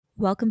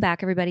Welcome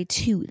back, everybody,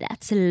 to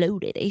That's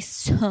Loaded, a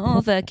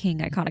so fucking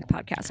iconic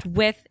podcast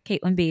with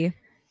Caitlin B.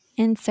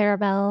 And Sarah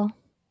Bell.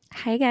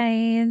 Hi,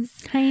 guys.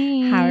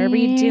 Hi. How are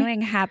we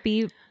doing?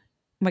 Happy, oh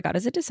my God,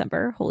 is it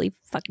December? Holy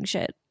fucking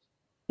shit.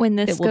 When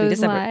this goes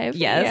live.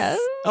 Yes.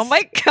 Oh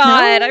my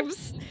God. No?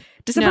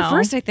 December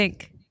 1st, I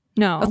think.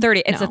 No. Oh,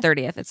 30th. It's no. the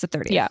 30th. It's the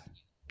 30th. Yeah.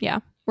 Yeah.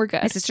 We're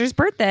good. My sister's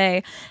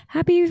birthday.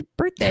 Happy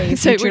birthday,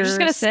 So future we're just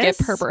going to skip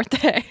sis. her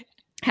birthday.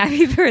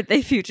 Happy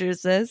birthday, future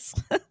sis.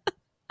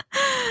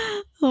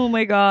 Oh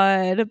my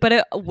God. But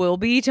it will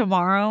be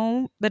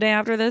tomorrow, the day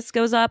after this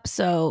goes up.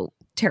 So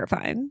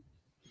terrifying.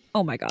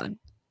 Oh my God.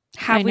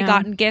 Have we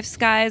gotten gifts,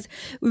 guys?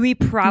 We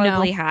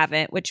probably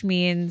haven't, which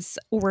means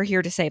we're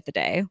here to save the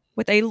day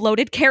with a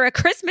loaded Kara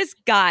Christmas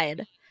guide.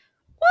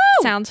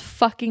 Woo! Sounds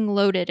fucking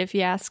loaded, if you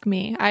ask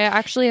me. I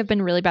actually have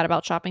been really bad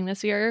about shopping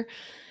this year.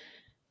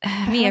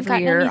 Me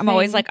every year. I'm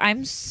always like,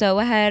 I'm so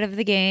ahead of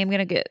the game. I'm going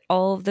to get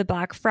all of the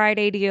Black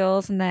Friday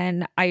deals. And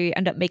then I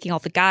end up making all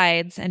the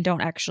guides and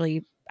don't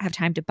actually have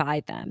time to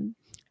buy them.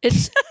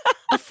 It's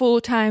a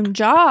full-time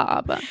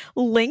job.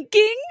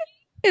 Linking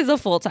is a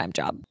full-time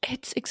job.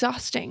 It's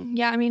exhausting.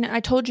 Yeah, I mean, I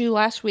told you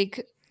last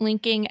week,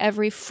 linking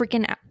every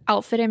freaking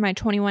outfit in my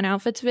 21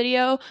 outfits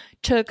video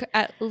took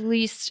at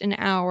least an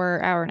hour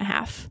and a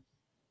half.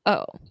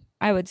 Oh,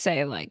 I would say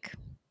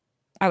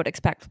I would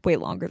expect way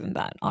longer than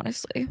that,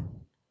 honestly.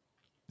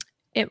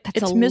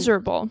 It's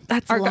miserable.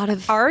 That's a lot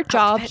of our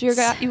outfits.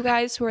 Jobs. You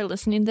guys who are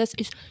listening to this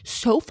is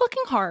so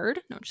fucking hard.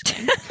 No, I'm just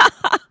kidding.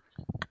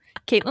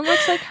 Caitlin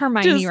looks like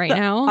Hermione right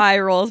now. Eye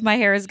rolls. My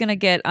hair is gonna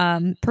get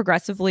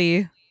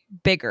progressively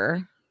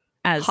bigger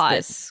as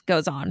this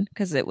goes on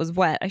because it was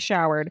wet. I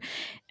showered,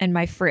 and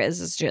my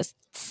frizz is just,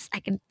 I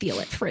can feel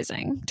it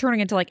frizzing, turning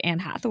into like Anne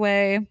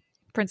Hathaway,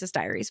 Princess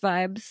Diaries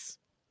vibes.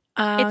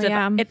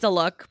 It's a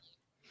look.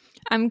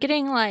 I'm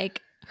getting like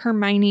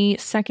Hermione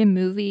second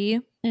movie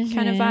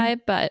kind of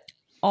vibe, but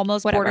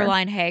almost whatever.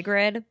 Borderline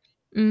Hagrid.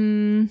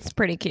 It's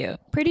pretty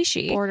cute, pretty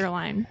chic.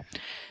 Borderline.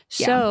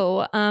 Yeah.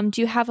 So,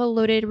 do you have a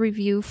loaded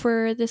review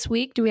for this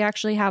week? Do we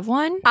actually have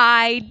one?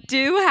 I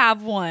do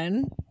have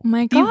one. Oh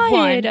my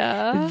God.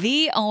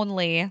 The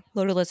only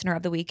loaded listener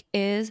of the week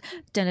is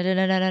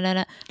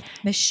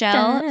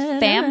Michelle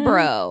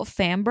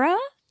Fambro.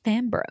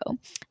 Fambro.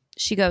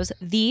 She goes,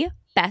 the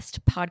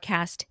best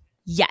podcast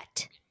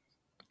yet.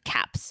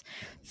 Caps.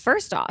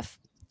 First off,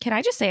 can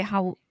I just say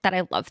that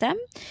I love them?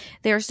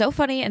 They are so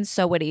funny and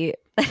so witty.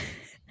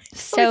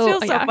 So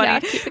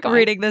funny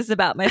reading this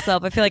about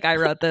myself. I feel like I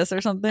wrote this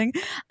or something.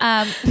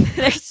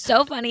 They're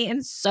so funny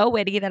and so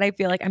witty that I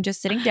feel like I'm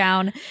just sitting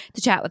down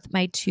to chat with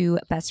my two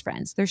best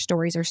friends. Their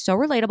stories are so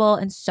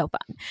relatable and so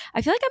fun.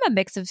 I feel like I'm a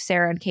mix of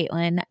Sarah and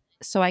Caitlin,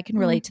 so I can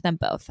relate to them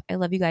both. I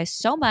love you guys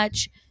so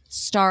much.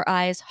 Star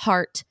eyes,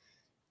 heart.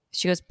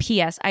 She goes,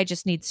 P.S. I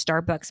just need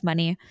Starbucks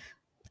money.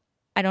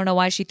 I don't know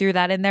why she threw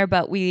that in there,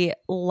 but we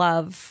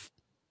love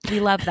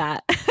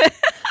that.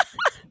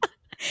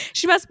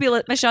 She must be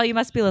Michelle. You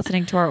must be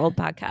listening to our old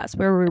podcast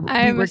where we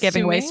were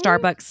giving away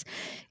Starbucks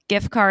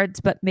gift cards,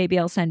 but maybe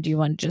I'll send you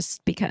one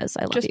just because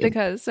I love you. Just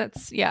because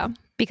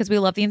because we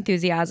love the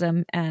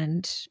enthusiasm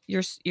and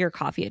your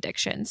coffee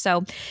addiction.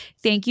 So,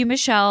 thank you,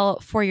 Michelle,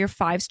 for your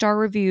 5-star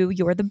review.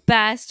 You're the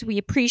best. We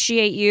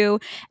appreciate you.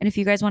 And if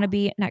you guys want to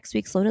be next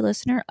week's loaded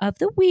listener of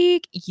the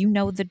week, you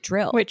know the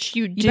drill. Which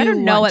you better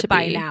know it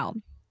by now.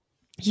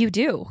 You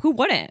do. Who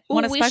wouldn't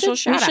want a special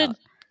shout out? We should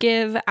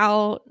give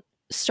out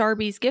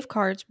Starbucks gift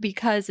cards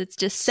because it's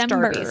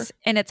December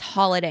and it's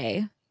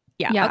holiday.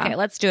 Yeah. Okay,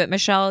 let's do it.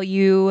 Michelle,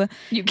 you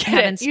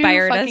have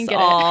inspired us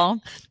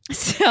all.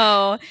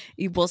 So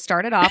we'll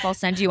start it off. I'll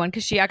send you one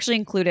because she actually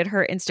included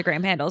her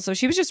Instagram handle. So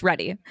she was just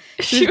ready.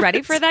 She was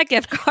ready for that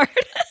gift card.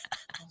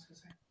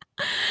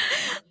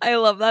 I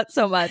love that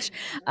so much.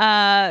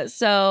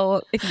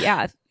 So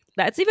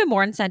that's even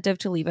more incentive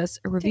to leave us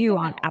a review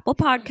on Apple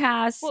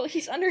Podcasts. Well,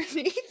 he's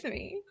underneath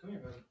me.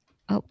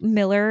 Oh,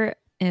 Miller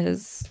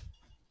is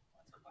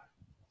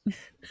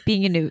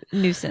being a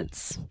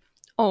nuisance.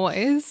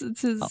 Always.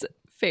 It's his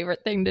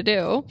favorite thing to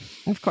do.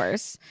 Of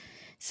course.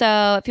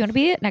 So if you want to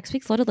be next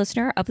week's loaded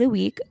listener of the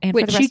week and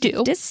for the rest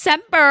of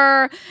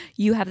December,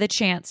 you have the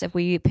chance. If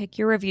we pick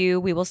your review,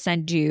 we will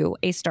send you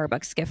a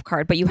Starbucks gift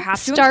card. But you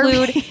have to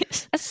include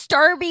a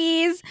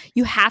Starbucks.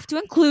 You have to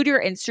include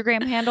your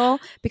Instagram handle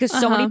because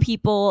so many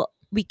people,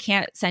 we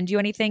can't send you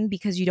anything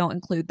because you don't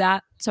include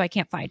that. So I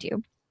can't find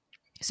you.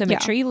 So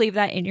make sure you leave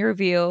that in your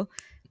review.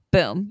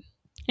 Boom.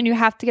 And you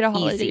have to get a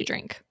holiday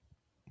drink.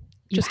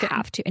 You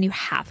have to. And you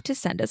have to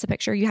send us a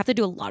picture. You have to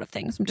do a lot of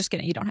things. I'm just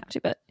kidding. You don't have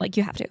to, but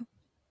you have to.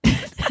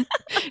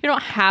 You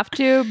don't have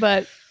to,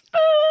 but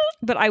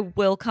I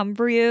will come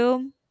for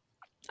you.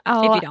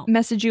 I'll if you don't.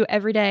 Message you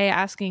every day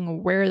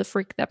asking where the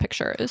freak that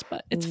picture is,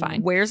 but it's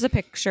fine. Where's the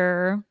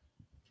picture?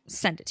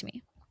 Send it to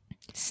me.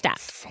 Stat.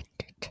 Send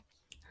it.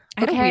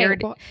 I had a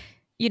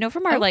weird,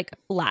 from our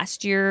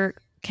last year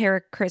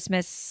Kara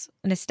Christmas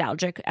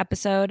nostalgic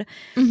episode.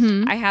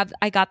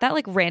 I got that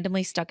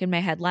randomly stuck in my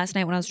head last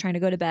night when I was trying to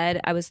go to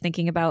bed. I was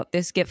thinking about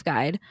this gift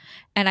guide,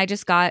 and I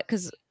just got,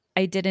 because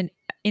I did an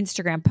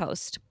Instagram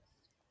post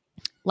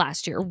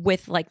last year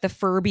with like the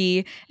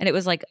Furby, and it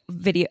was like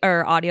video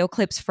or audio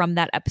clips from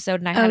that episode,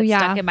 and I had Oh, it yeah.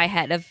 stuck in my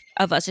head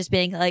of us just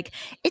being like,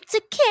 "It's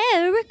a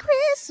Kara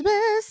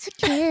Christmas, a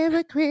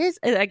Kara Christmas."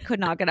 I could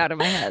not get out of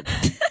my head.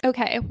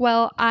 Okay,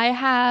 well, I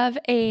have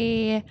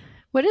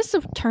what is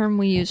the term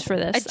we use for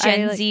this? A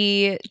Gen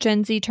Z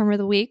Gen Z term of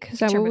the week. Is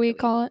that term what of we the week.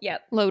 call it?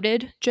 Yep.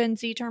 Loaded Gen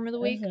Z term of the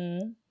week.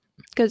 Mhm.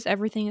 Because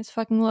everything is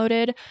fucking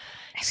loaded.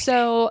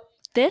 So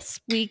this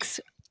week's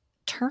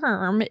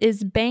term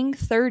is bang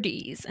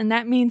 30s, and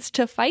that means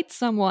to fight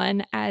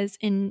someone as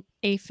in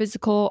a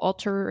physical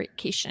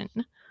altercation.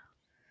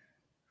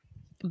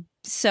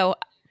 So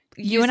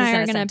You and I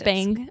are going to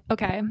bang.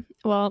 Okay.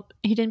 Well,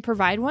 he didn't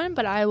provide one,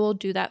 but I will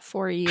do that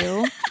for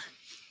you.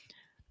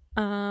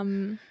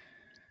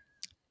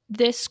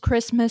 This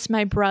Christmas,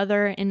 my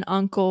brother and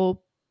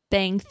uncle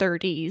bang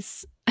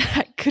 30s.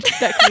 that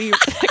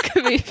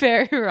could be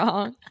very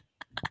wrong.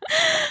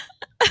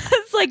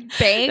 It's like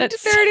banged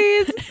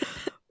 30s.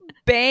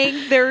 Bang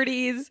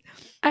 30s.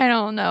 I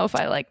don't know if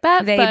I like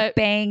that. They but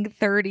bang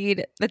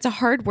 30. That's a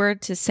hard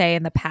word to say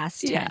in the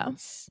past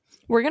tense.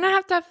 We're gonna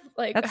have to have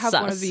That's one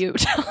sus. of you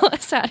tell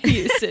us how to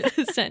use it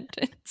in a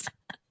sentence.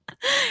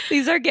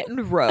 These are getting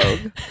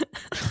rogue.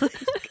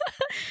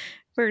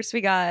 First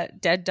we got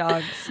dead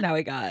dogs. Now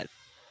we got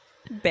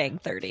bang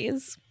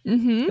 30s,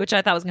 Mm-hmm. which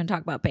I thought was going to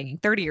talk about banging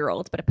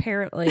 30-year-olds, but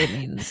apparently it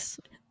means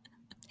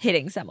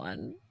hitting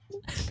someone.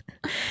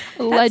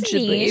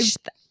 Allegedly. That's niche.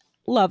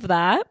 Love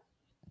that.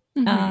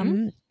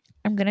 Mhm.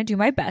 I'm going to do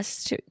my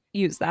best to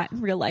use that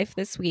in real life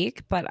this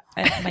week, but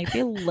it might be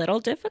a little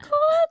difficult.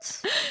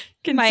 My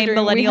Considering we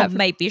millennial have-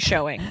 might be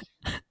showing.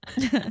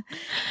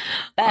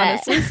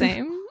 honestly,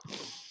 same.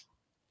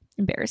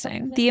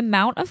 Embarrassing. The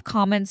amount of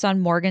comments on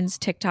Morgan's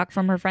TikTok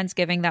from her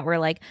Friendsgiving that were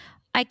like,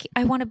 I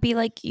want to be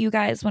like you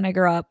guys when I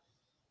grow up.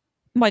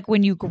 Like,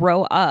 when you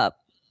grow up,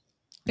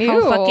 how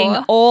Ew.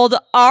 fucking old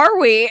are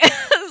we?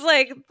 It's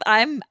like,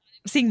 I'm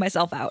seeing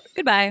myself out.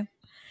 Goodbye.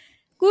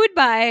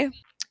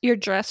 Your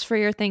dress for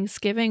your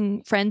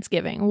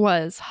Friendsgiving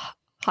was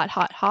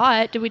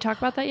hot. Did we talk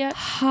about that yet?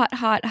 Hot.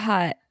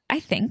 I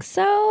think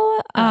so.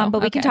 But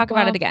we can okay. talk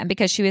about Well- it again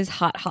because she was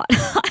hot.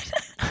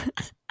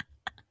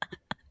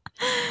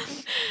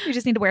 You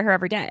just need to wear her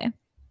every day.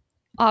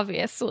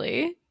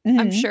 Obviously.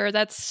 I'm Mhm. sure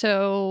that's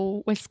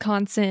so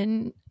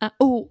Wisconsin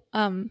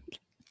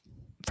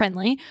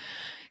friendly,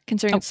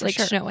 considering Oh, it's for like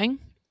sure. snowing.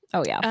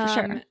 Oh, yeah, for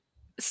sure.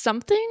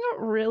 Something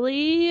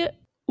really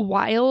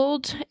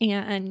wild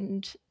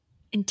and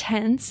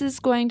intense is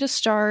going to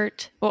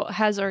start. Well, it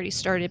has already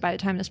started by the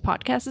time this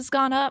podcast has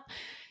gone up.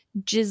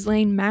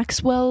 Ghislaine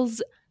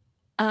Maxwell's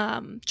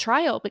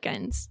trial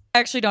begins. I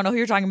actually don't know who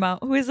you're talking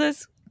about. Who is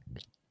this?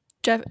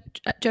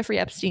 Jeffrey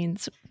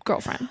Epstein's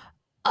girlfriend.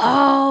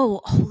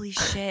 Oh, holy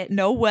shit.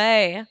 No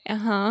way.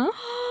 Uh-huh.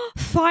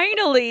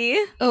 Finally.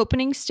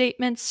 Opening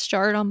statements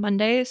start on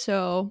Monday,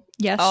 so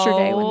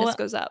yesterday when this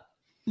goes up.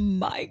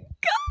 My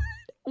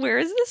God. Where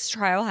is this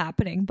trial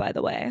happening, by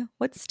the way?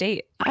 What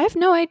state? I have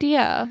no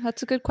idea.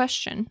 That's a good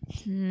question.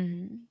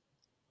 Hmm.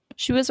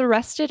 She was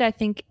arrested, I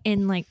think,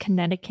 in like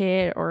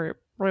Connecticut or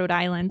Rhode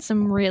Island,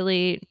 some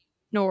really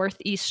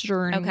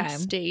northeastern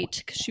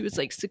state, because she was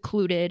like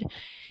secluded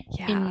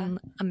in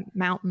a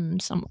mountain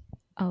somewhere.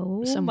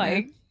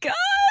 My God.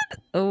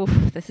 Oh,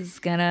 this is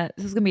gonna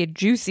be a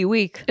juicy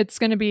week. It's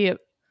gonna be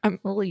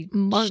Holy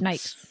months.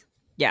 shnikes.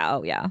 Yeah,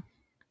 oh yeah.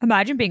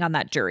 Imagine being on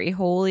that jury.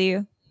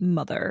 Holy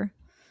mother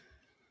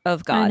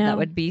of God. know. That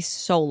would be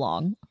so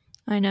long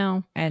I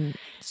know, and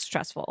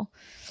stressful.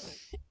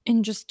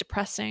 and just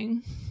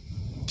depressing.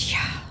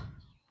 Yeah. Oh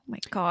my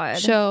God.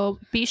 So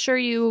be sure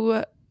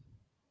you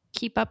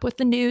keep up with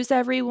the news,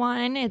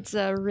 everyone. It's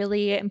a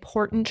really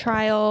important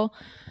trial.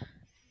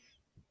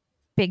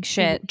 Big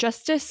shit.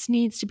 Justice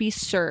needs to be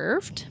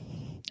served,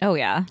 Oh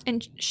yeah.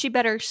 and she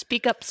better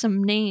speak up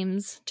some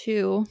names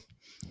too.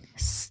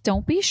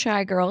 Don't be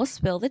shy, girl.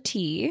 Spill the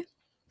tea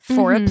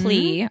for a Mhm.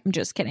 plea. I'm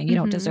just kidding. You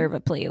don't Mhm. deserve a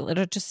plea.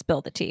 Literally, just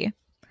spill the tea.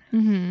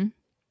 Mm-hmm.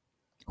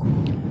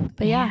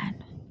 But yeah,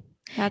 Man.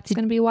 that's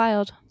gonna be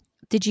wild.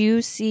 Did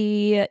you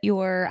see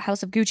your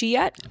House of Gucci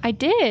yet? I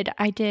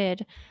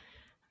did.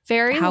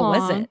 Very How long.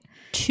 was it?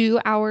 2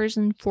 hours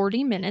and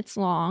 40 minutes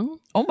long.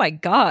 Oh my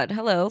God.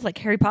 Hello. Like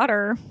Harry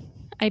Potter.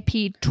 I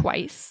peed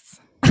twice.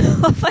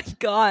 Oh my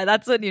God.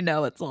 That's when you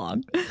know it's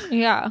long.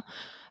 Yeah.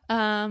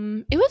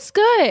 It was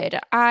good.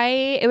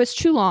 It was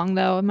too long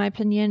though, in my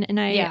opinion.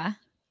 And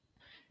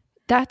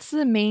that's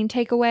the main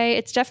takeaway.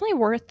 It's definitely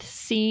worth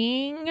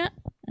seeing.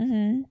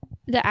 Mm-hmm.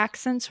 The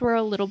accents were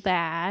a little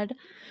bad,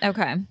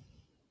 Okay.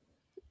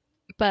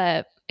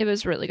 but it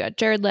was really good.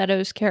 Jared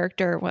Leto's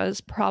character was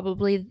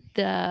probably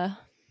the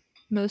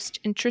most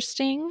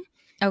interesting,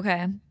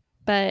 Okay.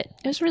 but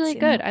it was really See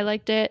good. that. I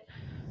liked it.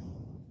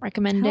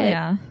 Recommend Hell it.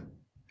 yeah.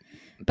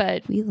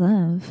 But We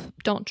love.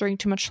 don't drink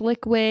too much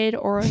liquid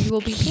or you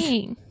will be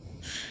peeing.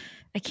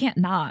 I can't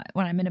not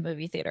when I'm in a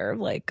movie theater.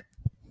 Like,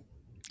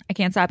 I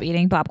can't stop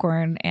eating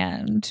popcorn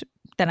and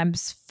then I'm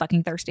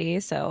fucking thirsty.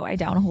 So I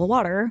down a whole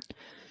water.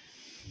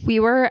 We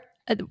were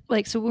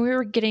like, so when we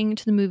were getting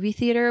to the movie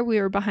theater, we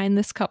were behind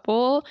this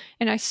couple,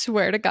 and I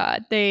swear to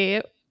God,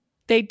 they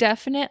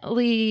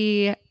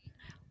definitely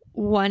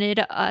wanted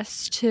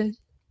us to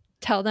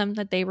tell them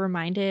that they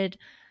reminded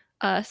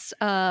us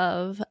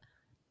of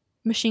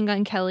Machine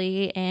Gun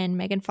Kelly and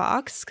Megan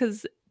Fox,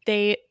 because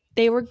they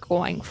were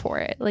going for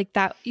it like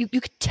that. You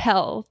could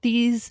tell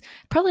these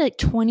probably like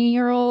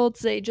 20-year-olds,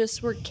 they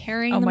just were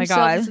carrying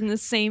themselves in the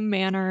same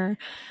manner.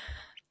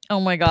 Oh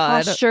my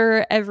God.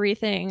 Posture,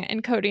 everything.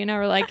 And Cody and I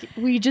were like,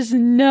 we just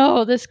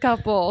know this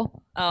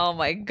couple. Oh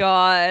my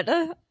God.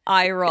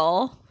 Eye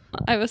roll.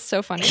 I was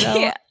so funny though.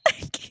 Yeah.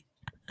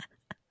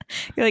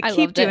 You're like,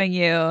 keep doing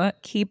you.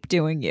 Keep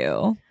doing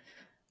you.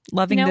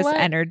 Loving this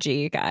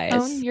energy, guys.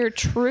 Own your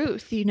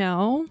truth, you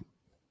know?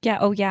 Yeah.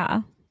 Oh,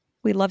 yeah.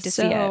 We love to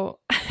see it.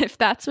 If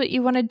that's what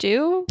you want to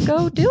do,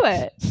 go do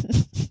it.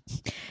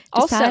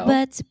 Also, decide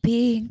what to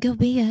be, go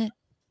be it.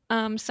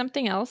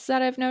 Something else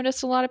that I've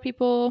noticed a lot of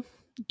people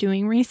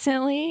doing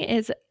recently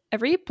is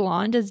every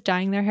blonde is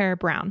dyeing their hair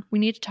brown. We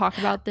need to talk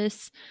about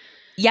this.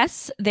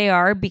 Yes, they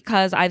are,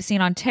 because I've seen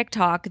on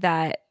TikTok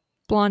that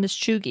blonde is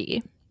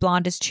chuggy.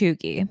 Blonde is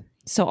chuggy.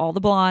 So all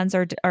the blondes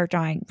are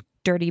dyeing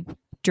dirty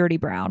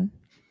brown.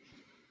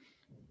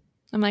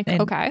 I'm like,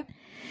 okay.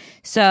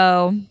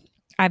 So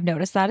I've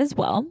noticed that as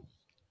well.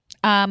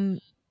 I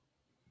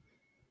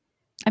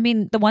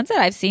mean, the ones that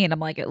I've seen, I'm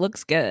like, it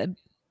looks good.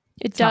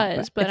 It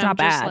does, but it's not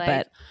bad. Like,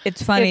 but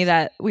it's funny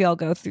that we all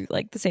go through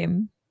like the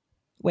same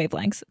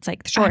wavelengths. It's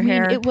like short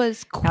hair. It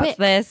was quick.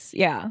 This,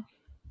 yeah,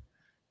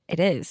 it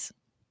is.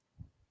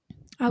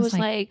 I was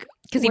like,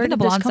 because even the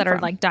blondes that are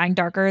like dyeing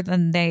darker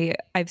than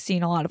I've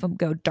seen a lot of them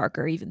go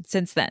darker even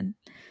since then.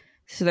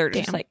 So they're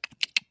just like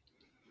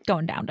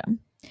going down to them.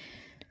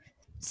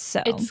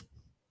 So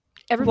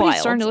everybody's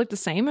starting to look the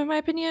same, in my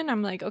opinion.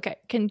 I'm like, okay,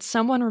 can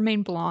someone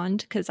remain blonde?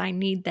 Because I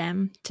need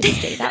them to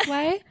stay that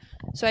way,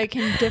 so I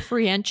can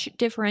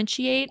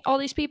differentiate all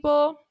these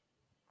people.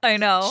 I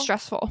know. It's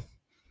stressful.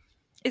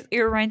 It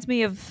reminds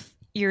me of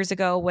years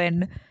ago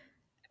when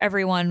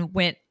everyone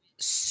went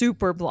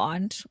super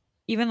blonde,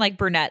 even like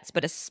brunettes,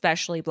 but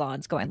especially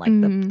blondes, going like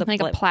the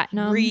like a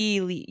platinum.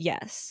 Really,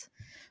 yes,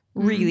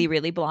 really,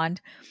 really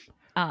blonde.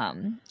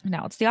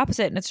 Now it's the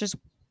opposite, and it's just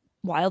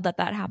wild that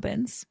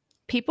happens.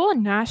 People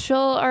in Nashville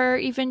are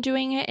even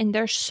doing it, and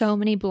there's so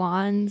many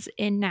blondes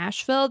in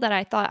Nashville that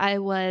I thought I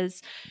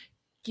was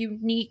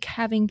unique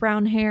having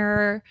brown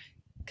hair,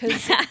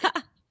 because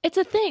it's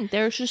a thing.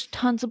 There's just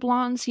tons of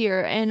blondes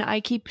here, and I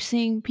keep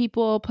seeing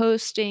people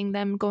posting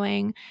them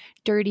going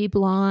dirty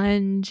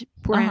blonde,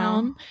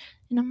 brown,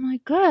 and I'm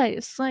like,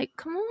 guys, like,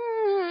 come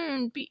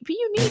on, be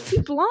unique,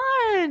 be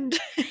blonde,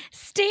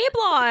 stay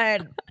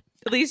blonde.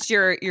 At least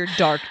you're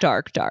dark.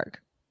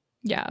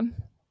 Yeah.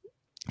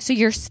 So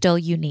you're still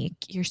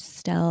unique. You're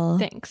still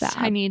thanks. Fab.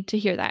 I need to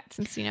hear that,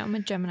 since I'm a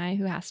Gemini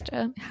who has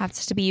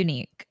to be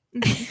unique.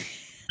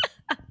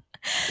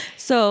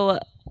 So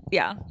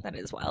yeah, that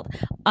is wild.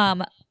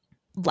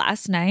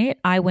 Last night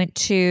I went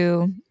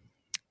to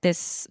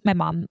this. My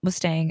mom was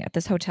staying at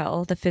this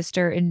hotel, the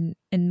Pfister in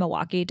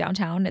Milwaukee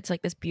downtown. It's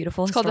like this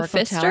beautiful. It's called the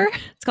Pfister.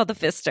 Hotel. It's called the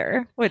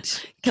Pfister,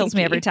 which kills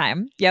me every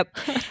time. Yep,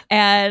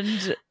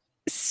 and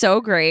so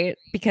great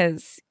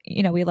because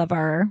we love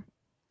our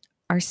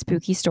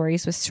spooky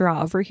stories with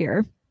Sarah over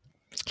here.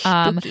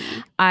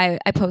 I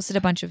posted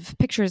a bunch of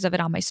pictures of it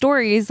on my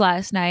stories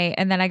last night,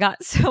 and then I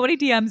got so many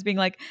DMs being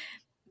like,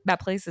 that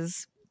place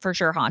is for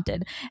sure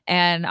haunted.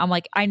 And I'm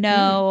like, I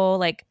know,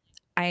 like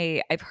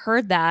I've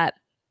heard that.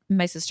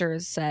 My sister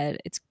said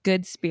it's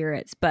good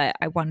spirits, but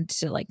I wanted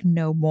to like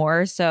know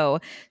more. So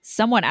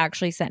someone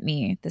actually sent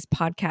me this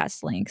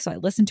podcast link. So I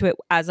listened to it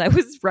as I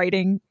was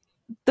writing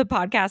the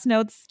podcast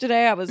notes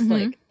today. I was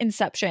like,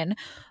 Inception.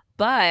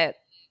 But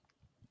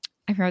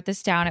I wrote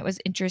this down. It was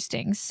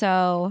interesting.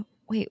 So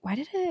wait, why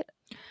did it?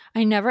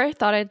 I never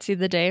thought I'd see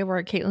the day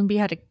where Caitlin B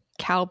had a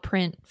cow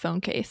print phone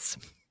case.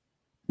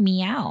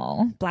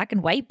 Meow. Black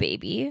and white,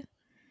 baby.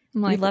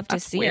 Like, we'd love to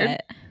see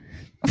it.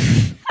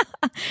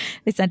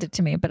 They sent it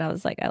to me, but I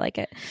was like, I like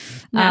it.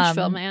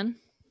 Nashville, man.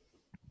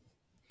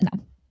 No.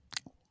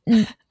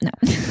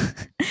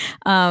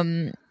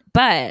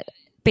 But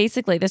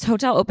basically, this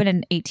hotel opened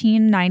in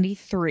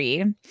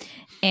 1893.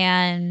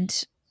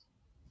 And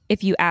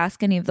if you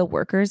ask any of the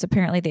workers,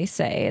 apparently they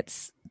say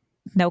it's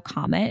no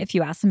comment if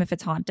you ask them if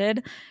it's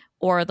haunted,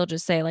 or they'll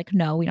just say like,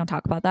 no, we don't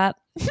talk about that.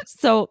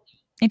 So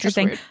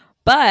interesting.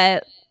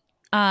 But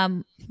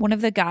one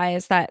of the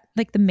guys that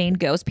like the main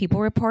ghost people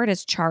report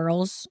is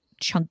Charles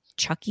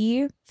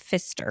Chucky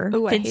Pfister.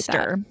 Oh, I hate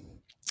that.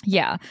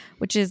 Yeah,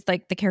 which is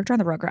like the character on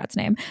the Rugrats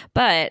name.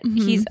 But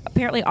he's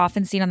apparently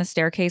often seen on the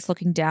staircase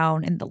looking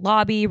down in the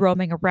lobby,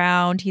 roaming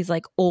around. He's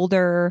like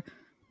older,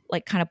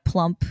 like kind of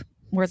plump,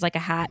 wears like a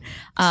hat.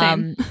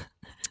 Same.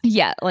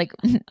 Yeah, like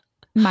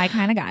my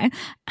kind of guy.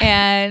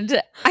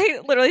 And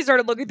I literally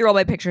started looking through all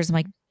my pictures. I'm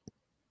like,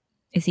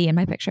 is he in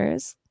my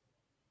pictures?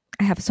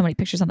 I have so many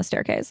pictures on the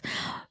staircase.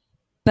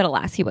 But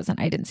alas, he wasn't.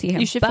 I didn't see him.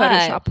 You should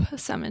Photoshop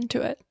some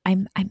into it.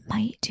 I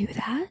might do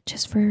that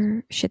just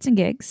for shits and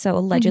gigs. So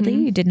allegedly,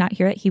 you did not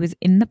hear it. He was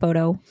in the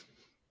photo.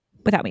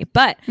 without me.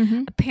 But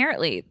Mhm.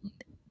 apparently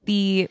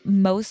the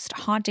most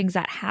hauntings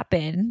that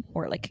happen,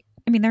 or like,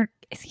 I mean,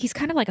 he's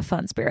kind of like a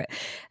fun spirit,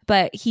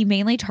 but he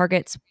mainly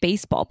targets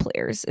baseball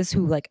players, is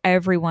who, like,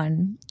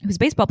 everyone who's a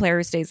baseball player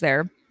who stays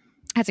there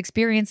has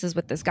experiences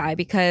with this guy,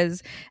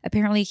 because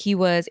apparently he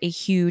was a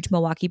huge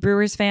Milwaukee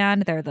Brewers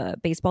fan. They're the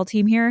baseball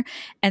team here.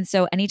 And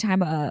so anytime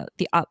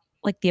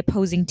the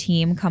opposing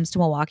team comes to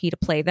Milwaukee to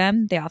play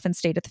them, they often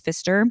stayed at the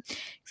Pfister,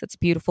 because it's a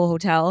beautiful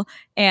hotel.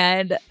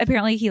 And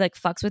apparently he like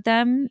fucks with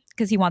them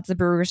because he wants the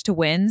Brewers to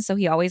win. So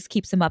he always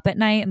keeps them up at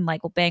night and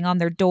like will bang on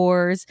their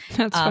doors.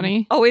 That's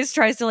funny. Always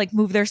tries to like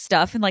move their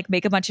stuff and like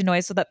make a bunch of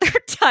noise so that they're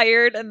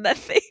tired, and then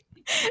they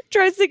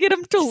tries to get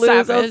them to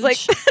lose. I was like,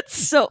 that's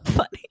so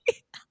funny.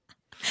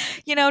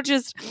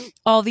 Just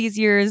all these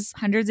years,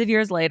 hundreds of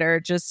years later,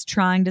 just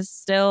trying to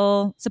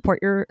still support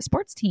your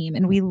sports team.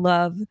 And we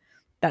love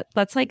that.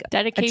 That's like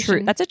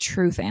dedication. That's a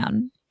true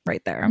fan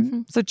right there.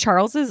 Mhm. So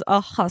Charles is a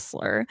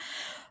hustler.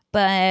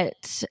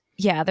 But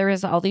yeah, there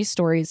is all these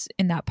stories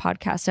in that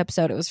podcast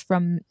episode. It was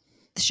from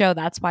the show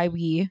That's Why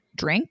We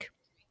Drink.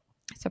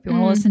 So if you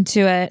want to listen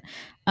to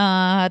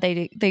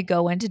it, they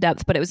go into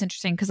depth. But it was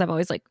interesting because I've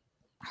always like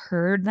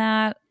heard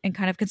that and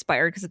kind of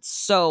conspired because it's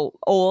so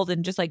old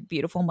and just like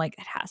beautiful. I'm like,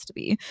 it has to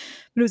be.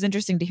 But it was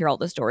interesting to hear all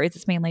the stories.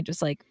 It's mainly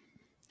just like,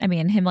 I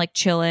mean, him like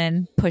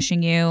chilling,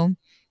 pushing you,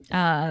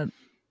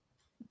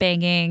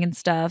 banging and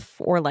stuff,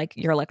 or like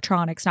your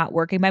electronics not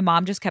working. My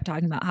mom just kept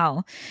talking about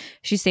how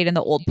she stayed in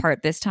the old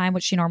part this time,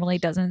 which she normally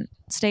doesn't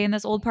stay in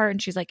this old part.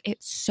 And she's like,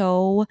 it's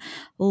so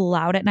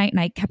loud at night. And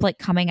I kept like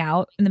coming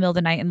out in the middle of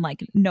the night and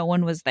like no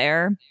one was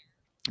there.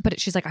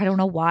 But she's like, I don't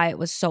know why it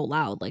was so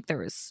loud. Like there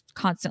was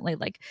constantly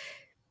like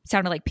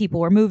sounded like people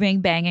were moving,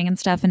 banging and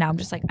stuff. And now I'm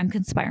just like, I'm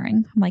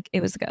conspiring. I'm like,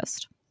 it was a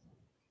ghost.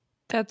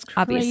 That's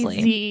Obviously.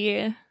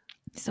 crazy.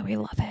 So we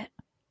love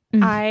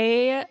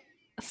it.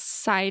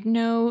 Side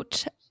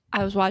note,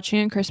 I was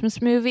watching a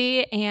Christmas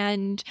movie,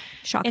 and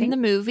Shocking. in the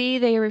movie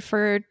they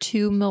referred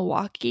to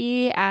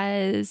Milwaukee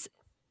as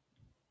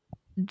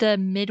the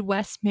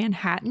Midwest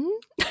Manhattan.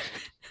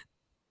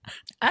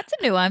 That's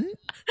a new one.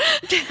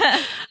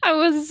 I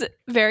was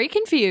very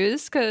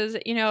confused because,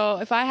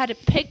 if I had to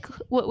pick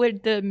what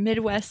would the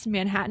Midwest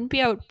Manhattan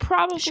be, I would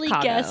probably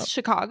guess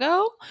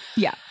Chicago.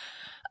 Yeah.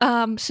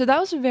 So that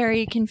was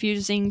very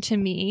confusing to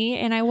me,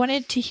 and I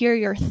wanted to hear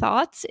your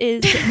thoughts.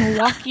 Is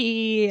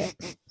Milwaukee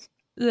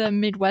the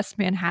Midwest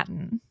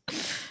Manhattan?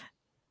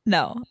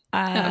 No.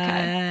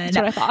 Okay. That's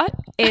what I thought.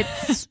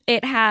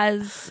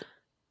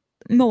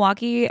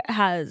 Milwaukee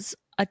has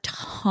a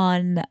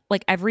ton,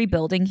 like every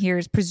building here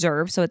is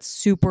preserved, so it's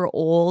super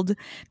old.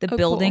 The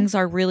buildings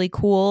are really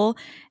cool,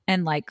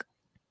 and like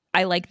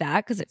I like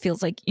that because it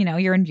feels like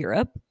you're in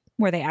Europe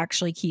where they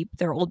actually keep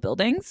their old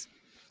buildings.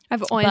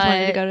 I've always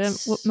wanted to go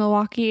to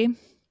Milwaukee,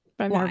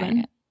 but I've never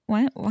been.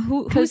 What?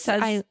 Who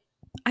says?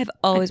 I've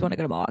always wanted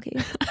to go to Milwaukee.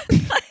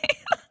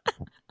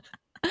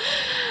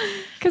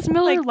 Because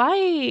Miller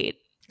Lite.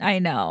 I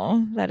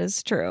know, that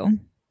is true.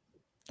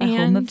 The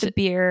home of the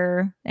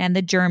beer and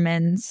the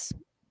Germans.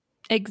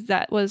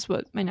 That was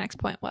what my next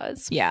point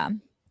was. Yeah.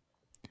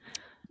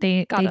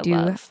 They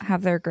do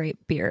have their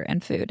great beer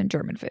and food and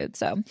German food.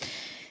 So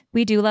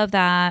we do love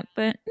that.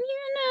 But,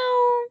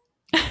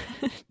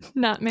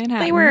 not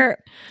Manhattan.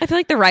 I feel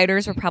like the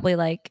writers were probably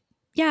like,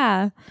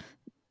 yeah,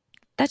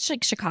 that's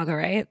like Chicago,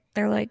 right?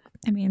 They're like,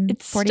 I mean,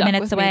 it's 40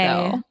 minutes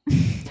away.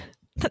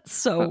 That's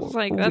so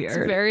like, weird. That's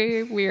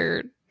very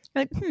weird.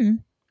 Like,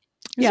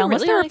 yeah,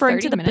 unless they're referring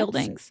to the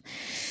buildings.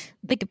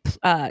 Like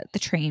the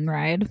train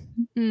ride.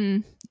 Yeah.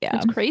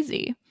 That's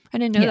crazy. I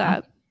didn't know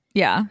that.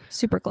 Yeah,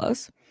 super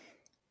close.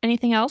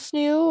 Anything else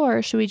new,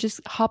 or should we just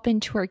hop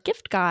into our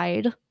gift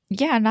guide?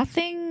 Yeah,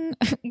 nothing.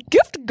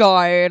 Gift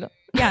guide.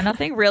 Yeah,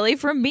 nothing really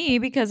from me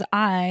because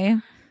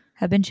I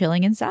have been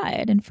chilling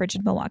inside in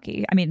frigid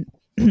Milwaukee. I mean,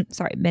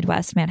 sorry,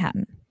 Midwest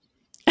Manhattan.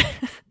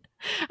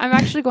 I'm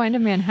actually going to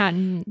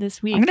Manhattan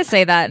this week. I'm going to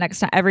say that next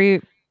time.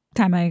 Every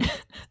time I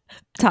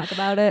talk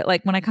about it,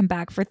 like when I come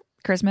back for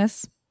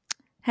Christmas,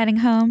 heading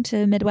home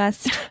to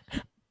Midwest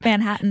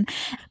Manhattan,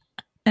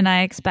 and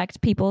I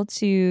expect people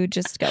to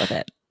just go with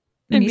it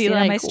and be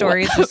like, my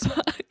stories.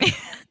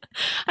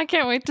 I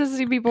can't wait to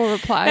see people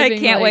reply. I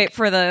can't wait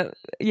for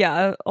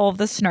all of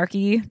the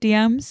snarky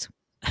DMs.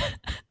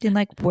 Being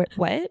like, what?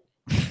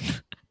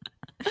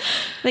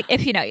 Like,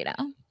 if you know, you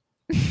know.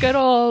 Good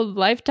old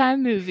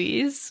Lifetime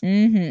movies.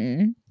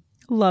 Mm-hmm.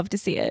 Love to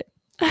see it.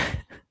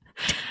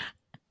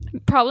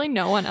 Probably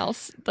no one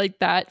else like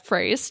that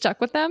phrase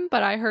stuck with them,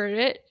 but I heard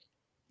it.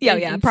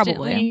 Yeah,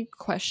 probably.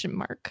 Question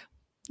mark.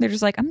 They're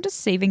just like, I'm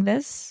just saving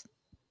this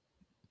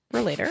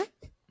for later.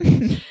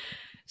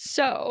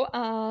 So,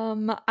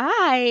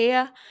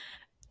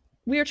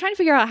 we were trying to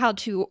figure out how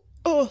to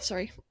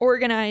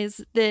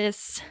organize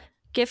this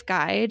gift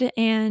guide,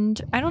 and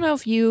I don't know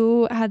if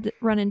you had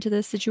run into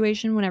this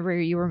situation whenever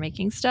you were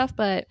making stuff,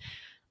 but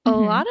a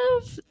lot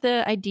of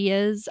the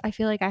ideas I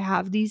feel like I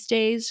have these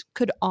days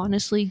could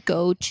honestly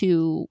go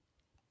to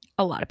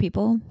a lot of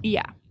people.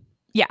 Yeah,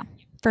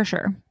 for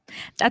sure.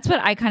 That's what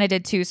I kind of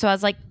did too. So I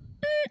was like,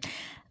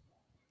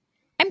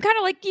 I'm kind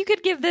of like, you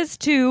could give this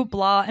to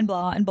blah and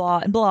blah and blah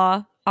and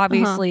blah.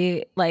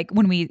 Obviously, like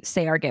when we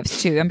say our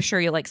gifts too, I'm sure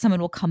you like someone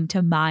will come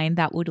to mind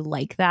that would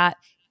like that.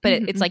 But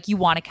it's like you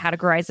want to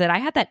categorize it. I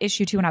had that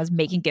issue too when I was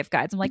making gift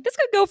guides. I'm like, this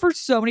could go for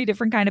so many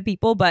different kind of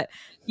people, but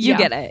you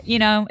get it. You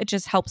know, it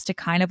just helps to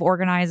kind of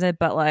organize it,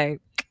 but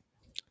like,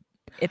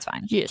 it's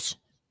fine. Yes.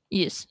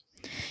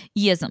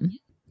 Yism.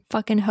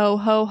 Fucking ho,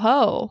 ho,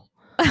 ho.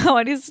 I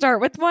want to start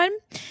with one.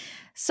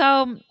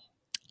 So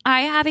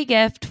I have a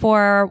gift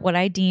for what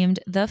I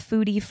deemed the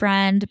foodie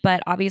friend,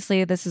 but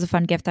obviously this is a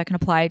fun gift that can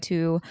apply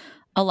to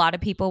a lot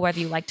of people, whether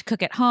you like to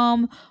cook at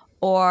home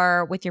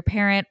or with your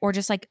parent or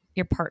just like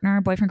your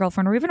partner, boyfriend,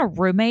 girlfriend, or even a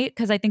roommate,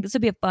 because I think this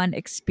would be a fun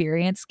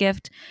experience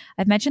gift.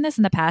 I've mentioned this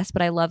in the past,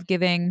 but I love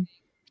giving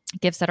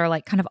gifts that are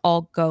like kind of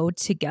all go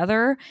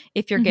together.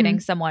 If you're getting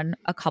someone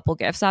a couple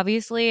gifts,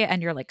 obviously,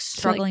 and you're like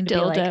struggling to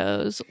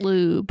dildos, be like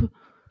lube.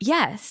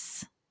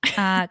 Yes.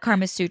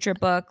 Karma Sutra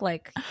book,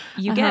 like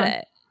you get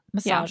it.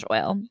 Massage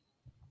oil.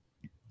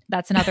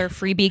 That's another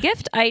freebie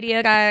gift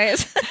idea,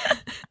 guys.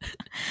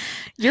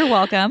 You're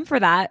welcome for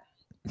that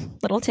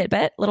little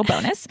tidbit, little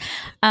bonus.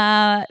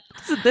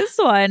 So this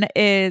one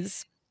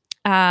is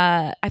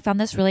I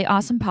found this really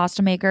awesome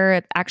pasta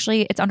maker.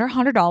 Actually, it's under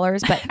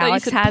 $100, but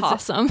Alex has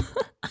awesome.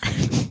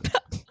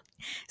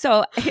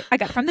 So I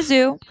got it from the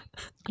zoo.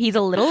 He's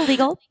a little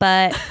illegal,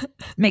 but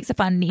makes a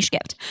fun niche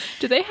gift.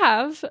 Do they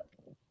have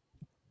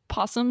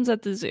possums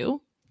at the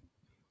zoo?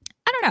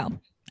 I don't know.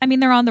 I mean,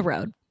 they're on the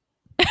road.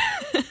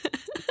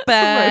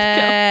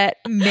 But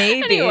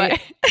maybe.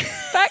 Anyway,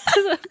 back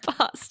to the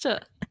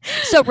pasta.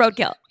 So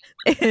roadkill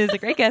is a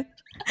great gift.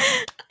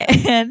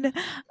 And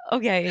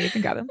okay, you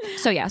can grab them.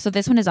 So yeah, so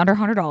this one is under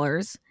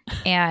 $100,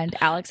 and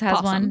Alex has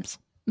Possums.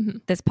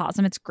 one. This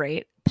possum, it's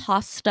great.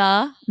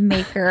 Pasta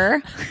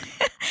maker.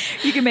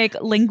 You can make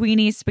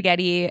linguine,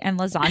 spaghetti, and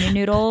lasagna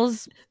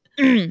noodles.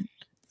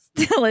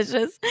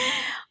 Delicious.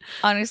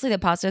 Honestly, the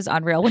pasta is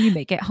unreal when you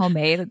make it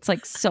homemade. It's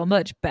like so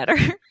much better.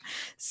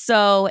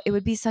 So it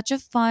would be such a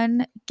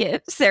fun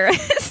gift, Sarah.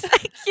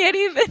 I can't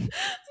even.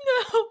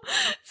 No.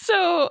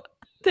 So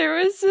there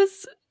was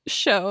this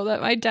show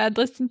that my dad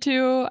listened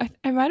to.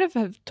 I might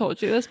have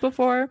told you this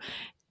before,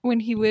 when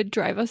he would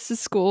drive us to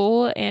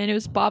school, and it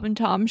was Bob and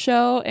Tom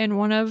show. And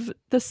one of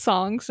the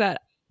songs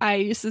that I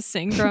used to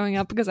sing growing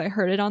up because I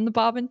heard it on the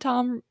Bob and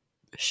Tom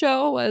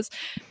show was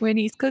when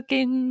he's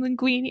cooking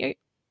linguine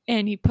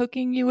and he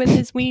poking you with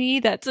his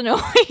weenie. That's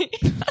annoying.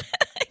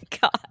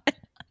 God. And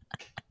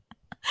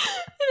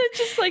it's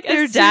just like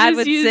your dad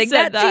would sing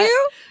that to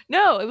you?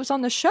 No, it was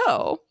on the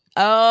show.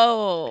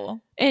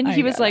 Oh. And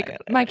he was like,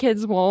 my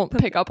kids won't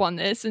pick up on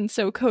this. And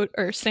so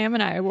Sam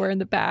and I were in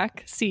the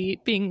back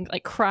seat being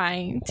like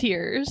crying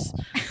tears.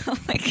 Oh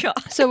my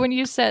God. So when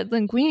you said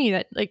linguine,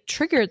 that like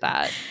triggered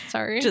that.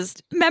 Sorry.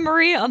 Just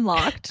memory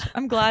unlocked.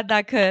 I'm glad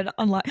that could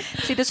unlock.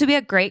 See, this would be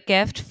a great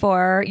gift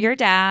for your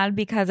dad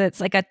because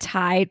it's like a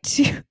tie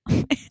to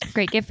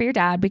great gift for your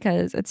dad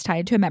because it's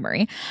tied to a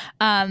memory.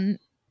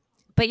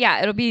 But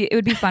yeah, it would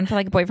be fun for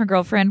like a boyfriend,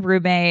 girlfriend,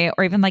 roommate,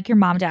 or even like your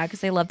mom, dad,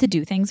 because they love to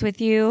do things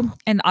with you.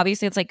 And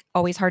obviously it's like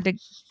always hard to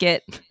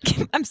get,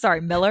 I'm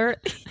sorry, Miller,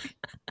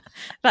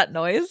 that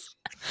noise.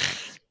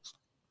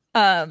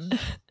 It'd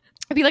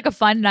be like a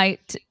fun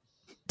night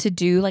to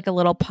do like a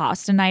little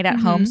pasta night at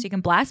home. So you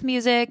can blast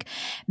music,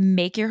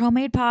 make your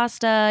homemade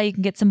pasta, you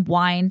can get some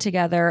wine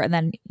together, and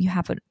then you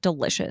have a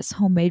delicious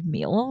homemade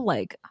meal.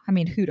 Like, I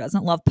mean, who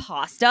doesn't love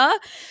pasta?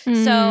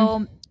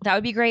 So that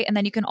would be great. And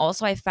then you can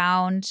also, I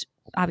found,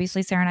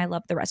 obviously Sarah and I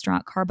love the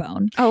restaurant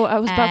Carbone. Oh, I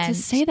was about to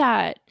say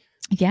that.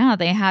 Yeah,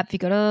 they have, if you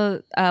go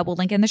to, we'll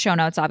link in the show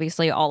notes,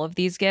 obviously, all of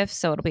these gifts.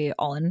 So it'll be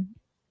all in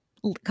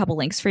a couple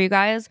links for you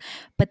guys,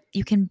 but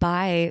you can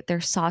buy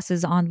their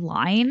sauces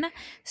online.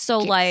 So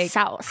Get like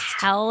sauced.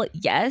 hell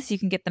yes, you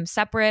can get them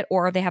separate,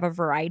 or they have a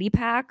variety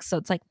pack. So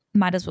it's like,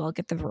 might as well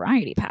get the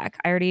variety pack.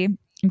 I already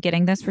am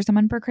getting this for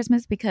someone for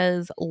Christmas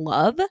because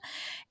love.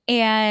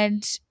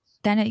 And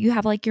then you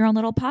have like your own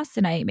little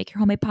pasta night, make your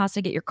homemade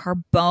pasta, get your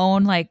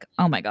Carbone. Like,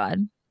 oh my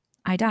God,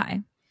 I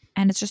die.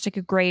 And it's just like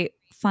a great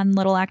fun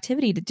little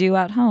activity to do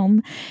at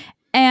home,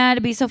 and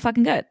it'd be so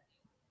fucking good.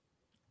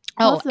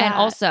 Love that. And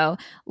also,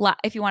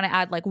 if you want to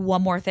add like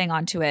one more thing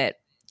onto it,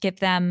 give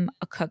them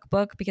a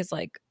cookbook because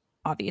like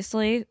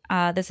obviously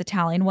this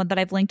Italian one that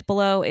I've linked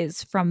below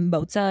is from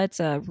Mozza. It's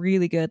a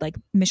really good like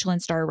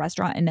Michelin star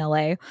restaurant in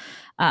LA,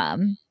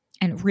 and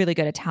really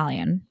good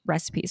Italian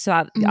recipes.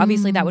 So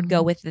obviously that would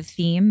go with the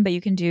theme, but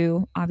you can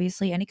do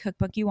obviously any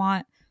cookbook you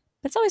want.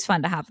 But it's always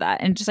fun to have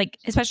that, and just like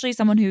especially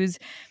someone who's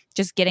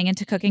just getting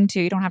into cooking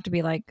too. You don't have to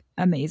be like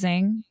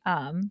amazing,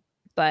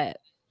 but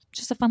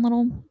just a fun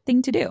little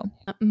thing to do.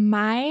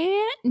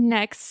 My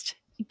next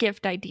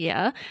gift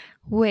idea,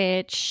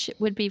 which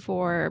would be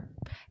for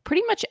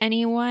pretty much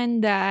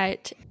anyone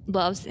that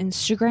loves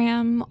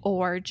Instagram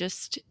or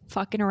just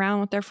fucking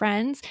around with their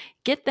friends,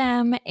 get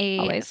them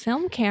a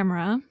film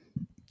camera.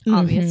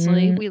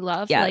 Obviously, we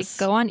love like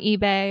go on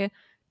eBay,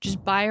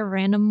 just buy a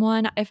random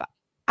one. If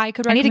I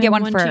could, I need to get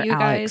one for to you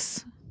Alex.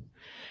 Guys.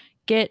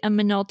 Get a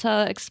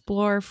Minolta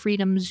Explore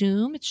Freedom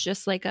Zoom. It's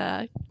just like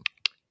a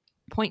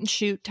point and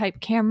shoot type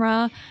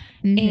camera.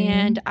 Mhm.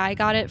 And I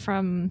got it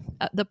from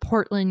the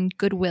Portland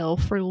Goodwill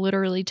for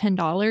literally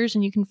 $10,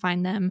 and you can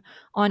find them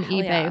on Hell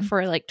eBay yeah.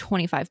 for like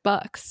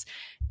 $25.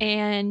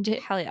 And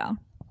Hell yeah.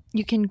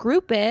 you can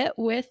group it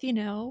with, you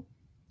know,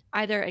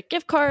 either a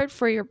gift card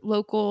for your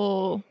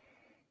local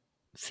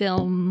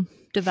film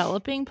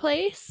developing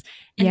place,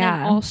 and then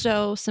Yeah.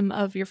 also some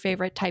of your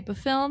favorite type of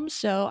films.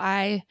 So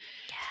I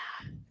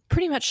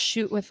pretty much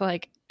shoot with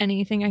like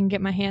anything I can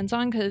get my hands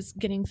on, because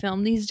getting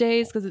film these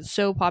days, because it's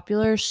so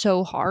popular,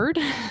 so hard.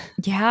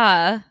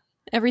 Yeah.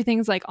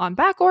 Everything's like on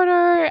back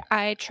order.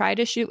 I try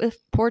to shoot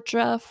with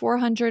Portra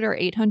 400 or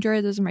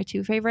 800. Those are my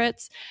two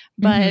favorites,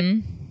 but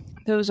Mhm.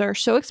 those are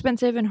so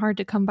expensive and hard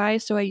to come by.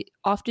 So I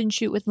often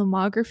shoot with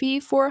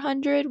Lomography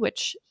 400,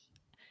 which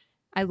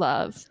I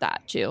love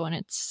that too, and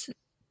it's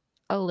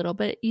a little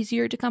bit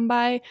easier to come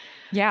by.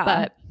 Yeah.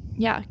 But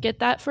yeah, get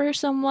that for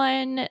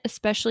someone,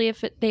 especially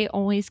if they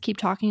always keep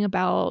talking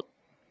about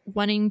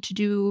wanting to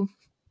do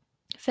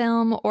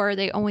film, or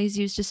they always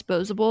use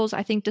disposables.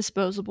 I think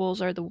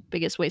disposables are the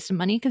biggest waste of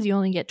money, because you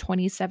only get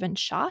 27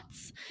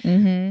 shots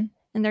Mhm.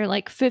 and they're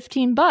like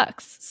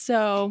 $15.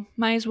 So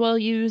might as well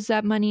use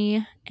that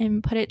money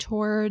and put it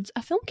towards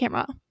a film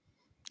camera.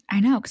 I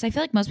know, because I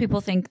feel like most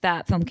people think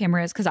that film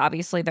cameras, because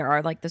obviously there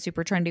are like the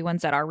super trendy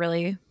ones that are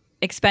really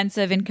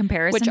expensive in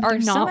comparison, Which but are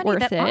there's so not many worth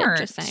that it, aren't.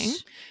 just saying.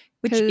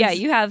 Which, 'Cause- yeah,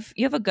 you have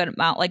a good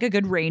amount, like a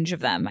good range of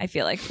them. I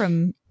feel like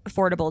from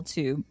affordable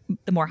to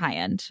the more high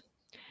end.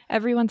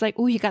 Everyone's like,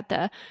 oh, you got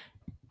I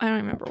don't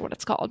remember what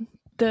it's called,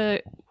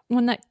 the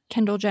one that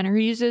Kendall Jenner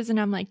uses, and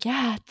I'm like,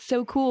 yeah, it's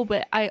so cool,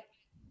 but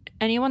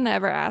anyone that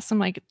ever asks, I'm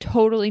like,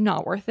 totally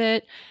not worth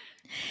it.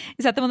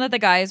 Is that the one that the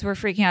guys were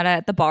freaking out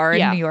at the bar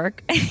in New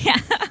York? Yeah.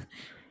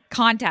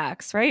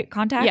 Contacts, right?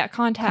 Contacts? Yeah,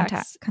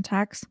 Contacts.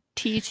 Contacts.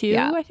 T2,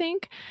 Yeah. I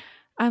think.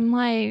 I'm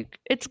like,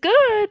 it's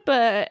good,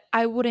 but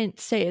I wouldn't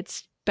say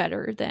it's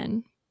better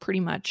than pretty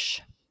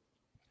much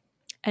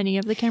any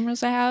of the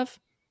cameras I have.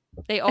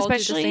 They all do the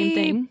same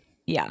thing.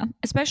 Yeah.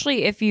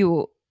 Especially if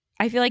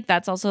I feel like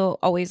that's also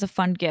always a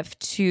fun gift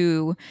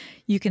to,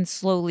 you can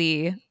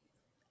slowly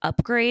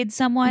upgrade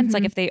someone. It's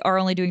like if they are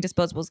only doing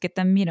disposables, get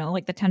them, you know,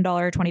 like the $10,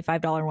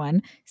 $25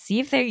 one. See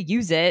if they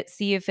use it.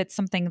 See if it's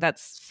something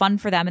that's fun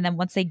for them. And then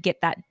once they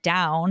get that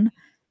down,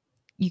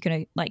 you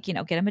can like, you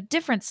know, get them a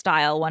different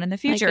style one in the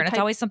future. Like and it's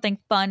always something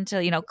fun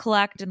to, you know,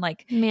 collect and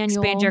like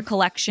expand your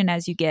collection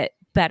as you get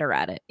better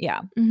at it.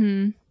 Yeah.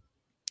 Mm-hmm.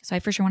 So I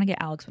for sure want to get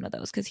Alex one of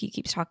those, because he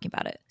keeps talking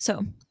about it.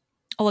 So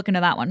I'll look into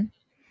that one.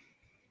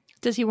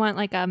 Does he want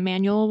like a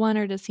manual one,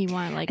 or does he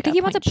want like I think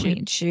he wants a point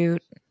and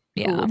shoot.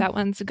 Yeah. Ooh, that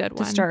one's a good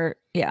one. To start.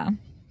 Yeah.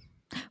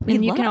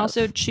 And you can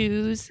also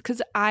choose,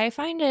 because I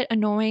find it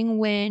annoying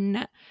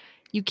when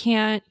you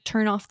can't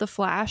turn off the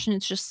flash and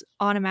it's just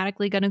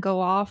automatically going to go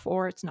off,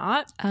 or it's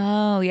not.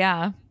 Oh,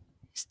 yeah.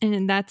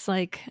 And that's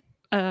like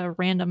a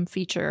random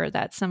feature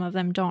that some of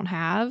them don't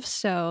have.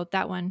 So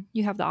that one,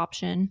 you have the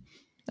option.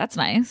 That's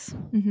nice.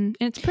 Mm-hmm. And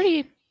it's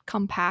pretty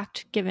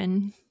compact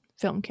given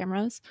film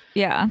cameras.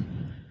 Yeah.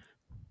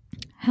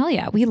 Hell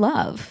yeah. We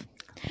love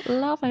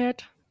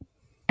it.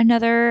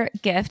 Another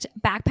gift,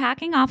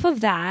 backpacking off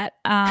of that.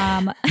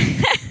 I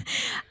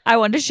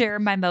wanted to share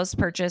my most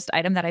purchased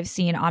item that I've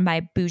seen on my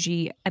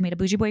I made a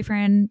bougie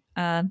boyfriend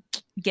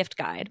gift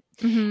guide.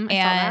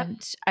 Mm-hmm,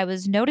 I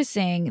was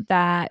noticing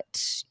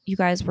that you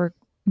guys were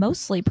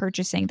mostly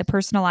purchasing the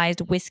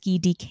personalized whiskey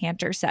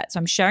decanter set. So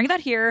I'm sharing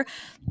that here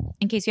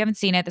in case you haven't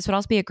seen it. This would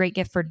also be a great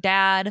gift for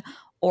dad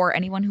or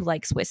anyone who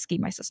likes whiskey.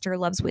 My sister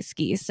loves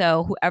whiskey.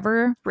 So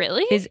whoever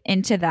really is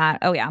into that.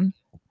 Oh, yeah.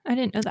 I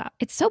didn't know that.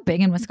 It's so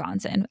big in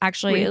Wisconsin.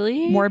 Actually,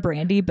 really? More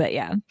brandy, but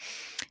yeah.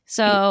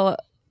 So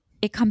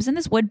it comes in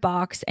this wood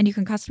box, and you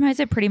can customize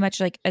it pretty much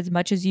like as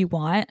much as you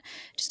want,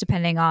 just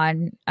depending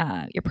on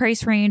your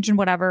price range and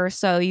whatever.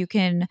 So you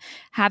can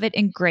have it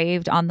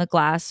engraved on the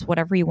glass,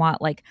 whatever you want,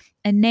 like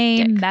a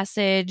name,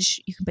 message.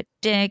 You can put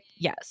Dick,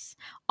 yes,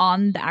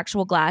 on the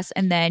actual glass,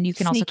 and then you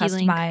can Sneaky also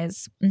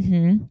customize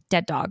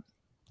dead dog.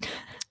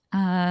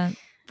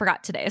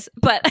 Forgot today's,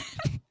 but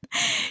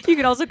you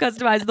can also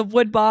customize the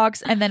wood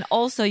box, and then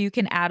also you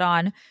can add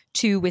on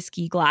 2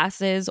 whiskey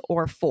glasses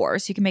or 4,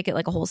 so you can make it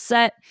like a whole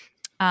set.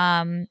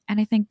 And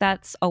I think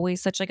that's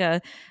always such like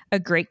a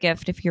great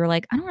gift if you're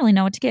like, I don't really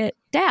know what to get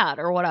dad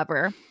or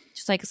whatever,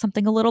 just like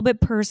something a little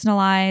bit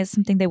personalized,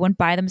 something they wouldn't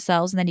buy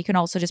themselves. And then you can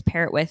also just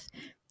pair it with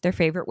their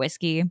favorite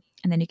whiskey,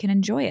 and then you can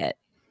enjoy it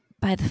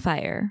by the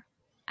fire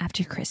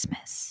after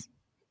Christmas.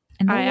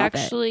 And I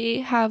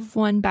actually have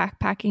one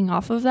backpacking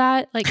off of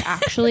that, like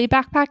actually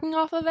backpacking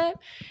off of it.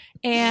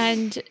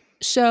 And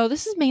so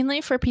this is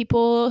mainly for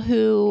people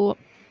who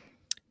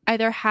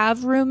either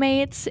have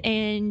roommates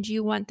and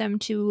you want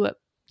to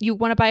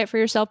buy it for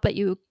yourself, but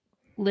you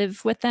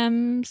live with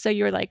them. So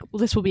you're like, well,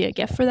 this will be a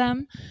gift for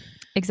them.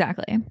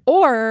 Exactly.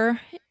 Or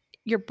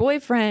your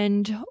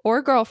boyfriend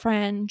or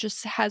girlfriend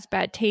just has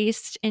bad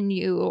taste and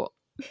you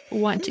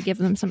want to give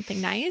them something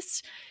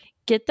nice.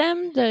 get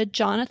them the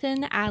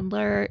Jonathan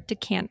Adler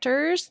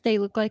decanters. They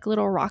look like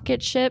little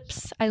rocket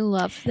ships. I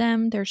love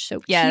them. They're so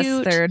cute.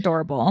 Yes, they're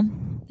adorable.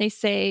 They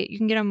say you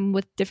can get them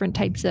with different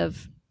types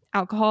of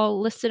alcohol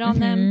listed on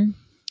them.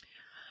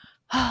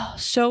 Oh,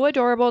 so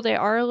adorable. They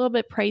are a little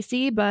bit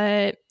pricey,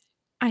 but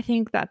I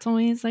think that's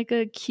always like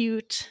a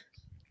cute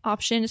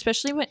option,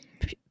 especially when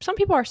some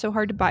people are so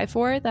hard to buy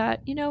for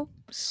that, you know,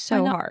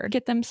 So hard.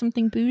 Get them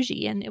something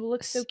bougie and it will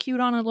look so cute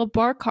on a little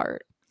bar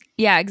cart.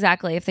 Yeah,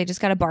 exactly. If they just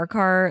got a bar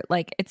cart,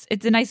 like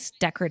it's a nice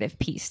decorative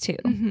piece too.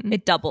 Mm-hmm.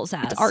 It doubles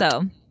as It's art.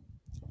 so.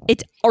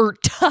 It's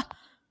art.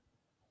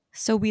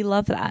 So we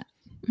love that.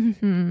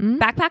 Mm-hmm.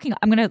 Backpacking.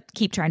 I'm gonna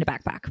keep trying to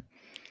backpack.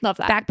 Love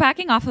that.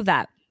 Backpacking off of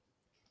that.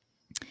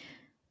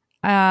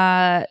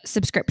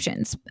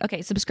 Subscriptions.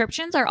 Okay,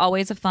 subscriptions are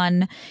always a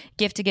fun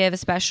gift to give,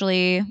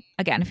 especially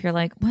again if you're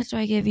like, what do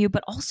I give you?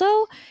 But also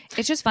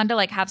it's just fun to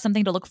like have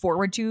something to look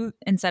forward to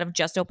instead of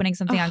just opening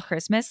something on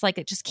Christmas. Like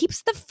it just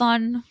keeps the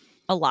fun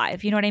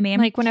alive. You know what I mean?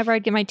 Like whenever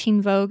I'd get my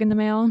Teen Vogue in the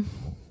mail.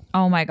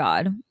 Oh my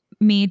God.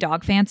 Me,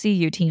 Dog Fancy,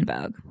 you, Teen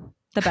Vogue.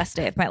 The best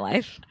day of my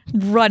life.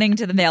 Running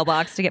to the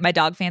mailbox to get my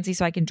Dog Fancy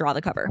so I can draw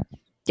the cover.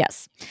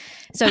 Yes.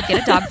 So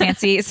get a Dog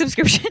Fancy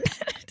subscription.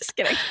 Just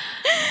kidding.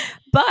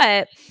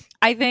 But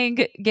I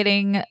think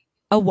getting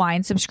a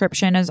wine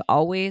subscription is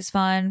always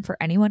fun for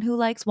anyone who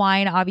likes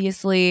wine,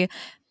 obviously.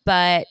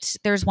 But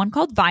there's one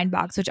called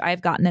Vinebox, which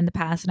I've gotten in the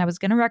past, and I was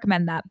going to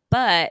recommend that.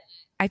 But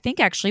I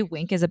think actually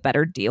Winc is a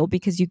better deal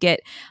because you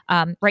get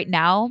right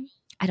now,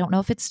 I don't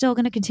know if it's still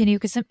going to continue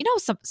because some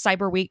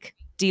Cyber Week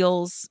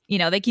deals,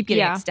 they keep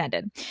getting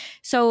extended.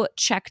 So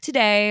check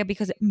today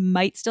because it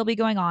might still be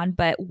going on,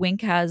 but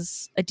Winc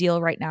has a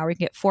deal right now where you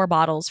can get 4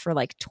 bottles for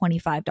like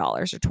 $25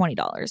 or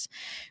 $20,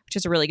 which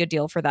is a really good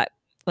deal for that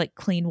like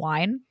clean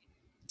wine.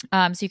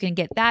 So you can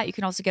get that. You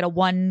can also get a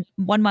 1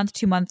 month,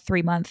 2 month,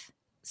 3 month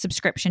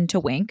subscription to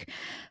Winc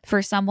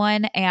for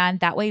someone, and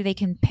that way they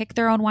can pick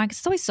their own wine, because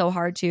it's always so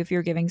hard to, if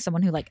you're giving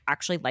someone who like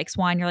actually likes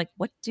wine, you're like,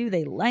 what do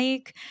they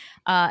like?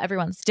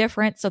 Everyone's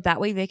different, so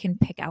that way they can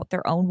pick out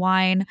their own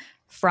wine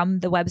from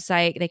the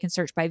website. They can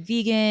search by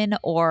vegan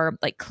or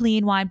like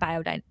clean wine,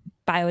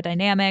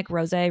 biodynamic,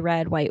 rosé,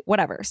 red, white,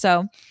 whatever.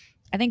 So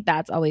I think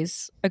that's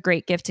always a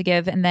great gift to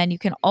give. And then you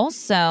can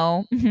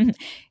also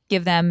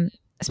give them,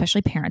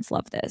 especially parents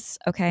love this,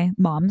 okay?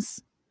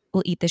 Moms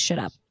will eat this shit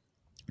up.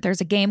 There's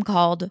a game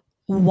called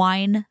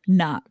Wine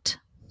Not,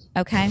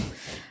 okay?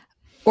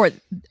 Or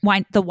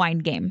the wine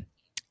game.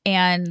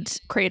 And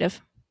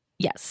creative.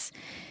 Yes.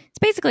 It's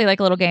basically like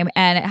a little game,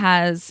 and it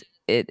has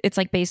it's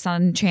like based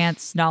on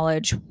chance,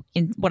 knowledge,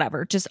 in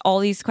whatever, just all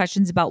these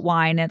questions about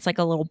wine. And it's like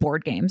a little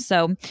board game.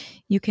 So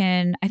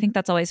I think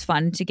that's always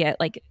fun to get.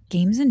 Like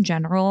games in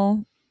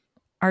general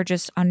are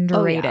just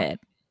underrated. Oh, yeah.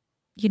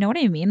 You know what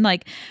I mean?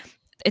 Like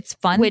it's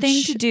fun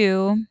thing to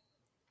do.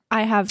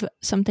 I have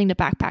something to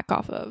backpack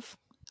off of.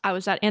 I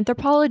was at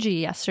Anthropology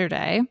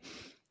yesterday,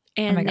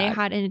 and they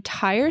had an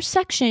entire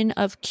section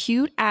of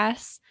cute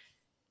ass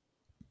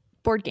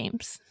board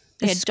games.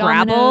 They had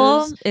Scrabble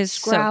Dominoes, is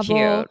so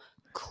cute.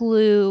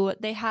 Clue.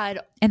 They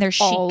had and they're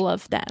chic. All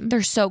of them.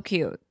 They're so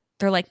cute.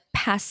 They're like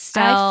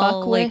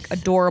pastel, like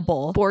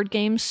adorable board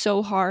games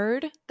so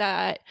hard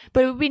but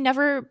it would be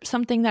never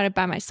something that I'd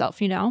buy myself.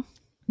 No,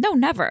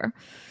 never.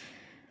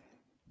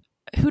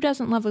 Who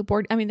doesn't love a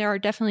board? I mean, there are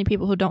definitely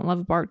people who don't love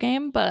a board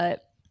game,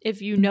 but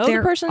if you know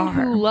the person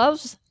who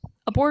loves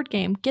a board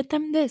game, get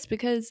them this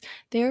because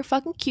they're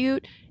fucking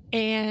cute.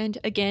 And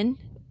again,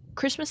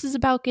 Christmas is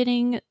about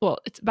getting,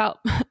 it's about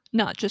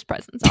not just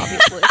presents,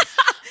 obviously.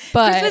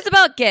 But Christmas is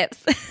about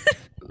gifts.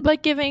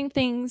 But giving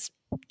things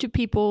to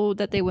people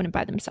that they wouldn't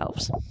buy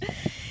themselves.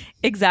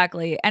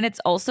 Exactly. And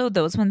it's also,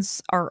 those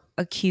ones are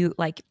a cute,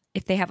 like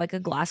if they have like a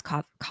glass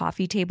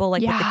coffee table,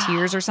 like with the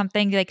tiers or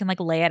something, they can like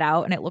lay it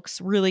out and it looks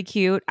really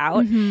cute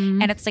out.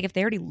 Mm-hmm. And it's like if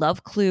they already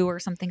love Clue or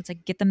something, it's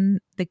like get them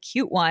the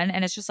cute one.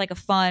 And it's just like a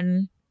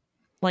fun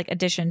like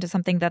addition to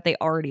something that they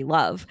already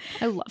love.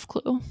 I love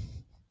Clue.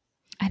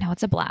 I know,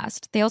 it's a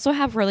blast. They also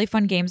have really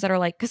fun games that are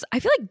like, because I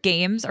feel like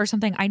games are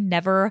something I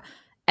never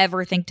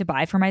ever think to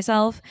buy for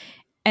myself.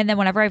 And then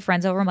whenever I have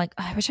friends over, I'm like,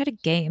 I wish I had a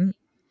game.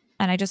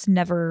 And I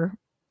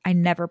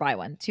never buy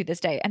one to this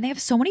day. And they have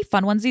so many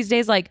fun ones these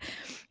days. Like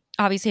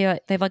obviously they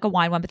have like a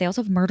wine one, but they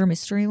also have murder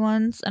mystery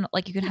ones. And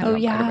like you can have a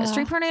murder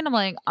mystery party. And I'm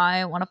like,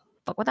 I want to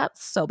fuck with that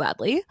so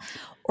badly.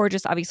 Or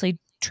just obviously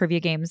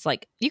trivia games.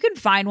 Like you can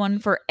find one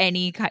for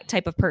any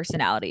type of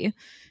personality.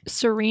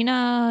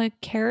 Serena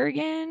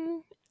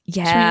Kerrigan.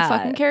 Yeah. Serena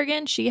fucking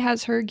Kerrigan. She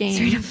has her game.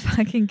 Serena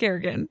fucking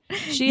Kerrigan.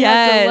 She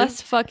has a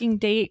Let's Fucking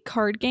Date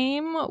card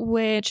game,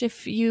 which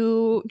if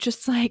you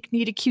just like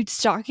need a cute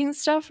stocking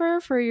stuffer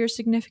for your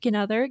significant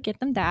other, get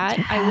them that.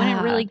 Yeah. I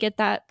wouldn't really get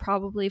that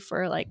probably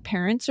for like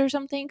parents or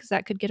something because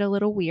that could get a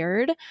little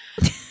weird.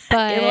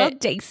 But a little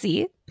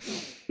dicey.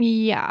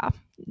 Yeah.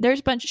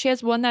 There's a bunch. She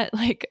has one that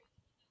like,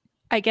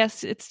 I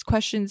guess it's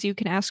questions you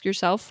can ask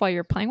yourself while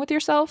you're playing with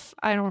yourself.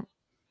 I don't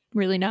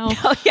really know.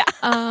 Oh yeah.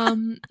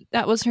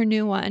 That was her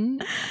new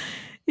one.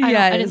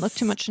 Yeah, I didn't look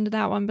too much into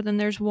that one, but then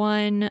there's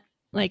one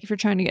like if you're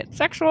trying to get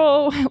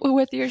sexual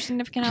with your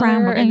significant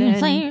other, and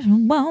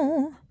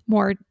then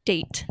more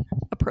date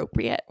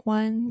appropriate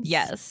ones.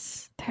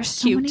 Yes. There's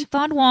so Cute. many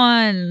fun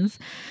ones.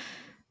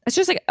 It's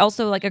just like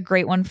also like a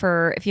great one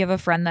for if you have a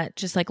friend that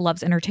just like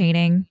loves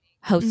entertaining,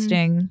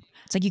 hosting.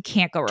 It's like you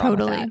can't go wrong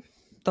with that.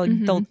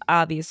 They'll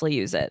obviously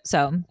use it.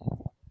 So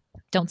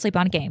don't sleep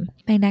on a game.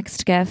 My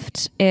next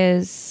gift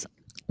is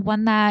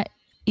one that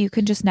you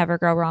can just never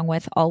go wrong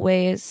with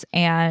always.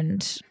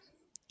 And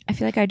I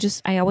feel like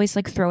I always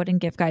like throw it in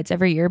gift guides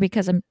every year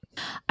because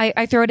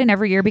I throw it in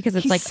every year because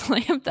it's like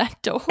slam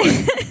that door.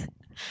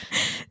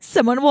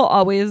 Someone will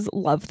always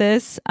love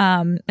this.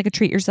 Like a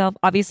treat yourself,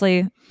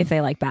 obviously, if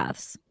they like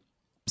baths.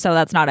 So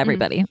that's not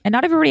everybody. And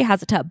not everybody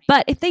has a tub.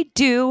 But if they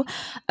do,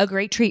 a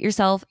great treat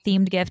yourself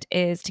themed gift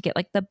is to get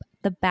like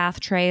the bath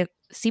tray.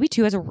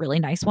 CB2 has a really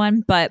nice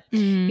one. But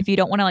if you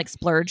don't want to like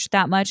splurge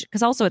that much,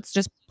 because also it's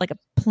just like a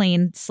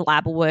plain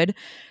slab of wood.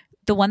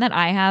 The one that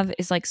I have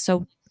is like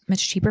so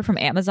much cheaper from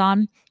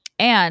Amazon.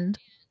 And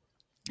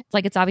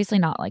like it's obviously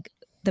not like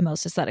the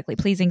most aesthetically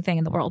pleasing thing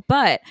in the world,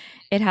 but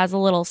it has a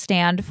little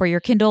stand for your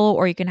Kindle,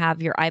 or you can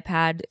have your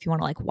iPad if you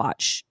want to like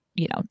watch,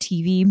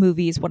 TV,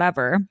 movies,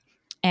 whatever.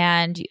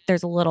 And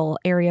there's a little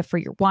area for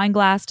your wine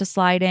glass to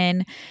slide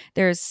in.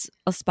 There's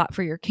a spot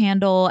for your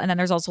candle. And then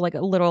there's also like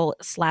a little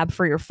slab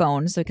for your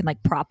phone so it can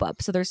like prop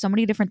up. So there's so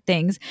many different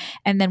things.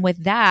 And then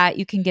with that,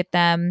 you can get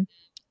them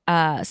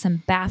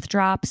some bath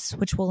drops,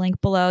 which we'll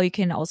link below. You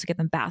can also get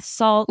them bath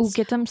salts. Ooh,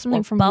 get them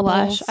something from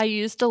bubbles. Lush. I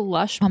used a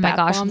Lush Oh my bath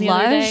gosh, bomb the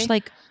other day. Lush,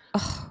 like,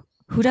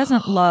 who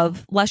doesn't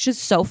love Lush? Is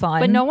so fun,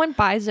 but no one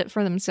buys it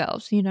for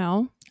themselves,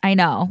 I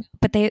know,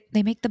 but they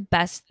make the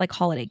best like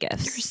holiday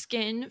gifts. Your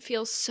skin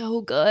feels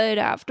so good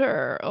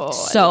after.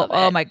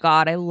 Oh my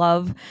god, I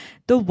love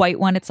the white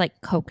one. It's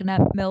like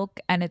coconut milk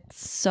and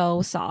it's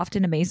so soft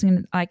and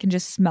amazing. I can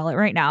just smell it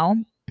right now.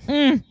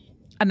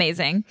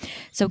 Amazing.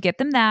 So get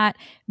them that,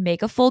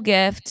 make a full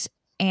gift.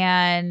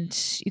 And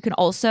you can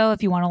also,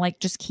 if you want to like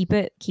just keep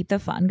the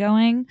fun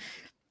going,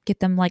 get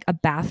them like a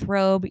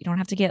bathrobe. You don't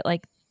have to get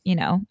like,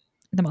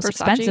 the most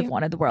expensive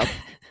one in the world.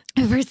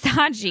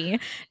 Versace.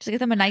 Just get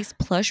them a nice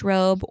plush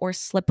robe or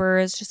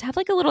slippers. Just have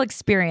like a little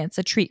experience,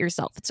 a treat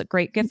yourself. It's a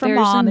great gift for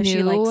mom if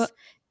she likes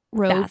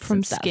robe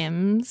from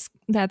Skims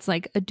that's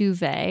like a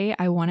duvet.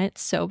 I want it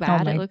so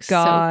bad. Oh my it looks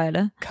god,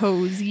 so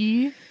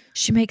cozy.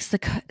 She makes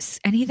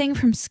anything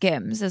from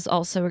Skims is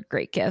also a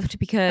great gift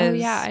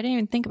because I didn't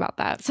even think about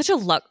that. It's such a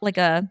like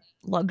a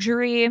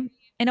luxury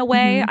in a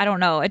way. I don't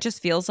know. It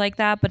just feels like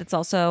that, but it's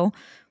also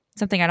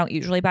something I don't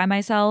usually buy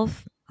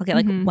myself. I'll get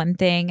like one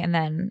thing and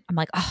then I'm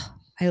like, oh,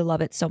 I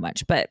love it so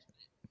much. But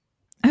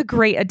a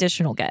great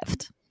additional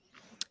gift.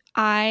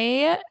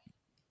 I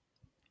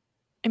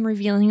am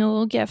revealing a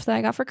little gift that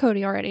I got for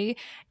Cody already.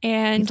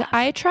 And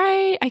I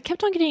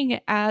kept on getting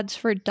ads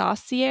for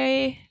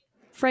Dossier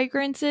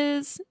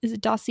fragrances. Is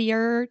it Dossier?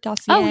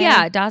 Oh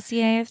yeah,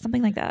 Dossier,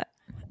 something like that.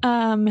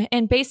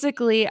 And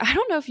basically, I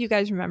don't know if you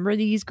guys remember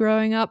these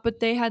growing up, but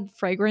they had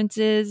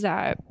fragrances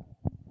that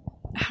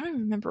I don't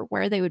even remember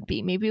where they would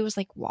be. Maybe it was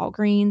like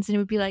Walgreens and it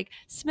would be like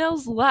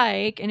smells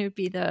like, and it would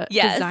be the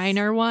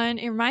designer one.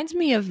 It reminds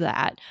me of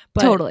that,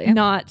 but totally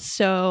not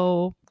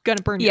so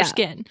gonna burn your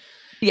skin.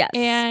 Yes.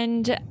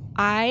 And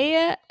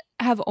I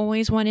have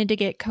always wanted to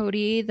get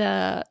Cody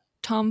the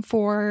Tom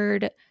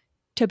Ford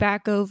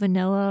Tobacco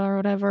Vanilla or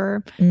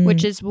whatever,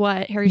 which is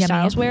what Harry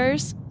Styles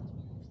wears.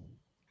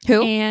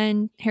 Who?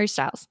 And Harry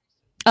Styles.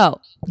 Oh,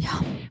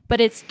 yeah. But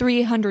it's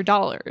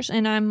 $300,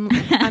 and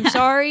I'm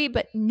sorry,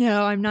 but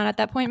no, I'm not at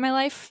that point in my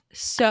life.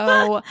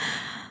 So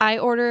I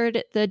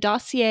ordered the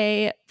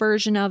Dossier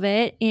version of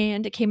it,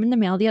 and it came in the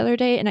mail the other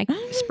day, and I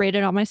sprayed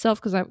it on myself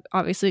because I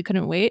obviously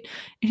couldn't wait,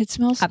 and it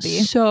smells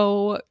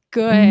so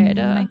good.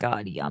 Oh my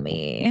god,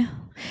 yummy!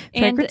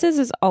 Fragrances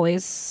is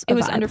always it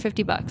was under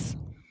 $50.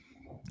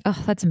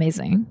 Oh, that's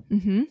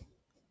amazing.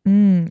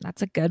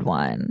 That's a good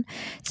one.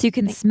 So you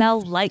can smell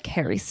like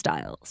Harry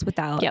Styles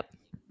without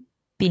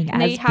being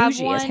as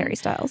bougie as Harry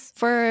Styles.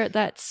 For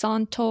that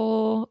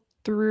Santal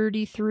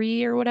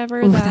 33 or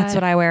whatever. Ooh, that's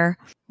what I wear.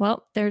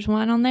 Well, there's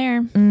one on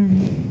there.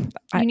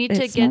 You need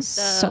to get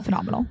so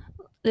phenomenal.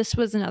 This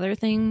was another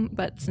thing,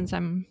 but since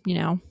I'm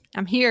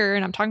here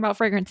and I'm talking about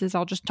fragrances,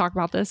 I'll just talk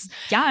about this.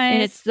 Yes.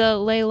 And it's the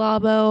Le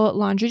Labo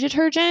laundry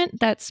detergent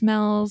that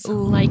smells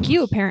like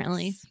you,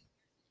 apparently.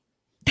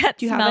 That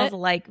smells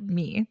like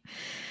me.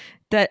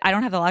 That I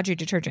don't have the laundry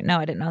detergent. No,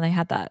 I didn't know they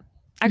had that.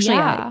 Actually,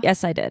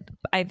 yes, I did.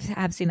 I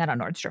have seen that on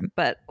Nordstrom,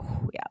 but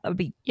that would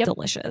be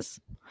delicious.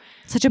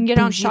 Such a get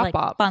bougie, on Shop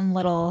like, fun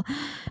little.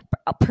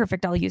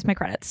 Perfect. I'll use my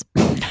credits.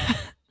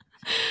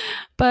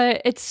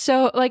 But it's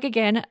so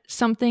again,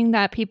 something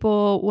that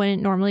people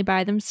wouldn't normally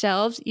buy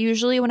themselves.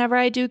 Usually, whenever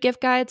I do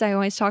gift guides, I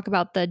always talk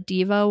about the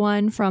Diva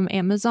one from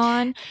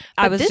Amazon.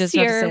 But I was just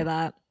about to say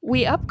that.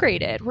 We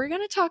upgraded. We're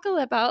going to talk a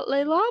little about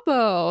Le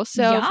Labo.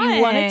 So if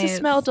you want it to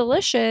smell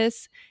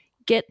delicious,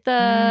 get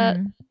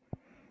the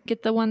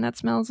one that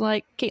smells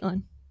like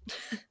Caitlin.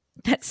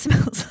 That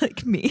smells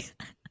like me.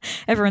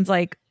 Everyone's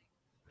like,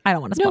 I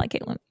don't want to smell like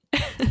Caitlin.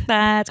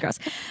 That's gross.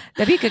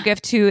 That'd be a good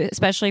gift too,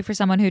 especially for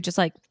someone who just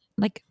like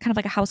kind of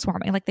like a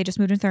housewarming, like they just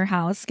moved into their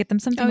house. Get them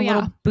something a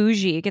little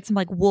bougie. Get some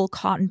like wool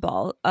cotton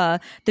ball, the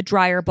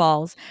dryer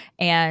balls,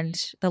 and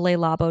the Le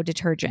Labo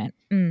detergent.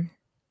 They're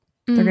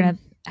gonna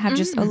have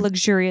just a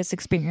luxurious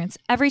experience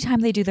every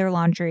time they do their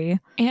laundry.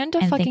 And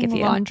a fucking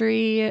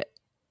laundry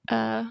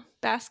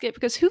basket,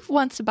 because who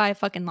wants to buy a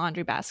fucking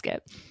laundry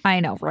basket? I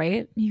know,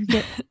 right? You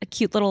get a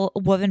cute little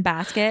woven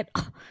basket.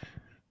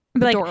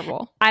 Adorable.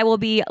 Like, I will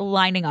be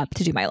lining up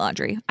to do my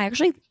laundry. I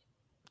actually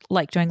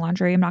like doing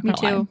laundry. I'm not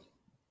gonna lie.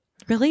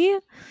 Really?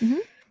 Mm-hmm.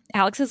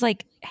 Alex is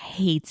like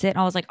hates it. And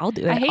I was like, I'll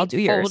do it. I'll do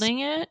yours. Folding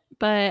it,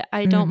 but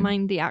I don't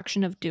mind the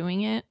action of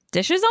doing it.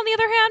 Dishes, on the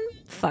other hand,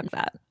 fuck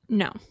that.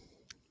 No,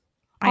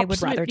 I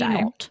would rather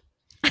die. Not.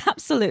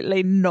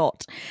 Absolutely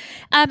not.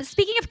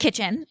 Speaking of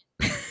kitchen,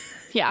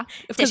 yeah,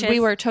 because we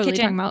were totally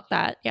talking about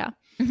that. Yeah,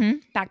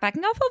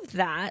 backpacking off of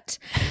that.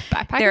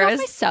 Backpacking off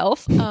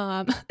myself.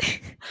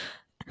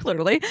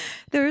 Literally,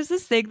 there's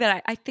this thing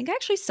that I think I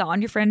actually saw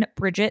on your friend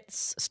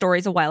Bridget's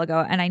stories a while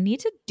ago, and I need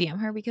to DM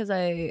her because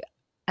I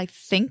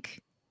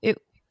think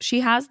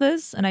she has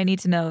this, and I need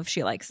to know if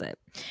she likes it.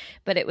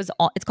 But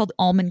it's called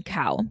Almond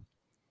Cow.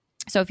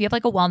 So if you have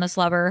like a wellness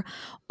lover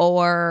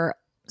or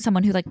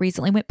someone who like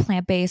recently went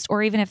plant-based,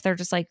 or even if they're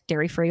just like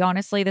dairy-free,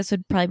 honestly, this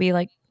would probably be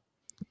like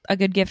a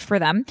good gift for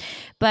them.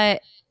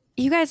 But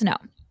you guys know,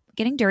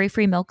 getting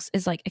dairy-free milks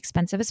is like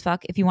expensive as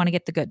fuck if you want to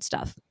get the good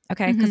stuff.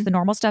 Okay. Because the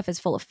normal stuff is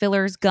full of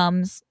fillers,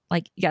 gums.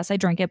 Like, yes, I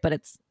drink it,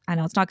 but I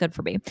know it's not good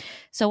for me.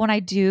 So when I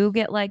do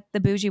get like the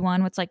bougie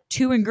one with like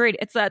 2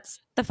 ingredients, that's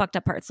the fucked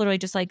up part. It's literally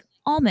just like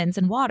almonds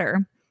and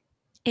water.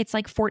 It's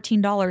like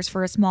 $14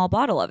 for a small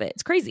bottle of it.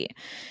 It's crazy.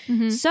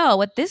 So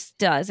what this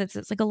does,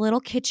 it's like a little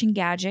kitchen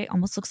gadget,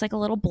 almost looks like a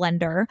little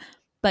blender,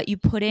 but you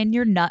put in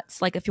your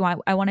nuts. Like if you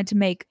want, I wanted to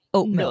make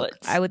oat milk.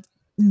 I would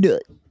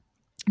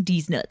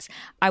these nuts.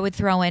 I would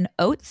throw in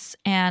oats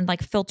and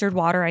like filtered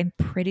water. I'm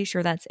pretty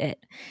sure that's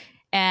it.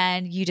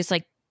 And you just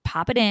like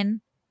pop it in,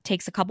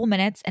 takes a couple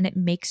minutes, and it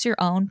makes your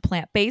own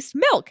plant-based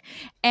milk.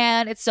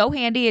 And it's so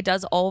handy. It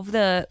does all of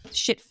the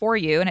shit for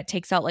you, and it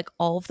takes out like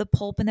all of the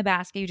pulp in the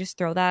basket. You just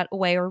throw that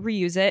away or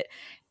reuse it.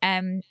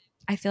 And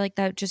I feel like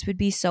that just would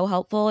be so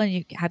helpful, and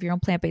you have your own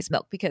plant-based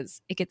milk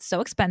because it gets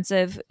so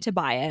expensive to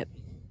buy it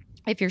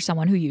if you're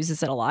someone who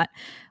uses it a lot,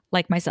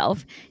 like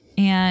myself.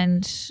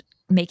 And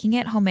making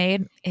it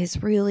homemade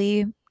is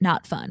really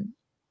not fun.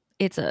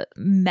 It's a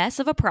mess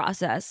of a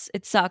process.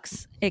 It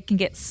sucks. It can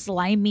get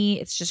slimy.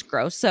 It's just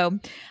gross. So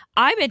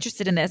I'm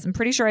interested in this. I'm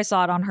pretty sure I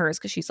saw it on hers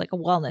because she's like a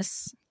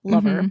wellness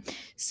lover.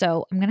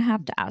 So I'm going to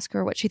have to ask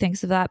her what she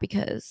thinks of that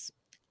because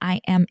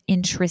I am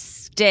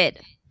interested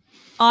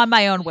on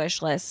my own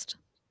wish list.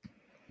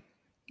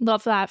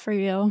 Love that for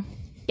you.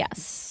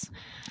 Yes.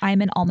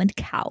 I'm an almond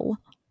cow.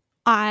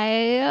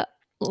 I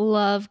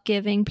love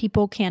giving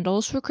people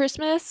candles for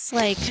Christmas.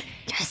 Like,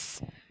 yes,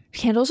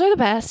 candles are the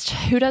best.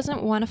 Who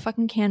doesn't want a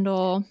fucking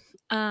candle?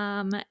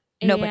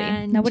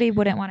 Nobody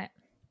wouldn't want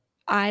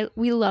it.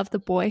 We love the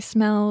boy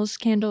smells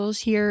candles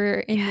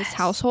here in this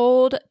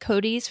household.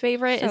 Cody's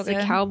favorite is the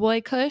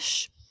Cowboy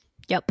Kush.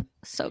 Yep,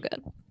 so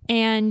good.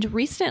 And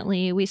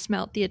recently we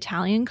smelled the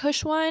Italian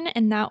Kush one,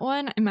 and that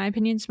one, in my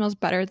opinion, smells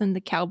better than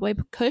the Cowboy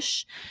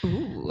Kush.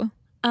 Ooh.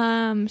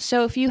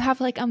 So if you have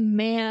like a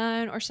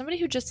man or somebody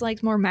who just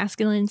likes more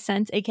masculine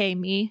scents, aka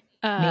me,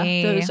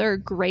 those are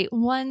great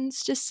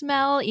ones to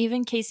smell.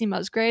 Even Casey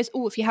Musgraves.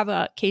 Oh, if you have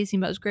a Casey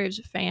Musgraves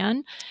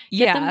fan,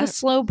 get them the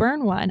slow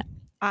burn one.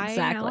 I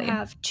now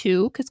have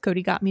 2 because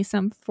Cody got me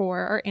some for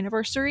our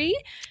anniversary.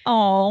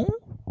 Oh,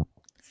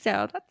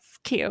 so that's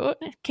cute.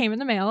 It came in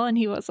the mail, and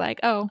he was like,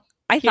 "Oh,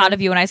 I thought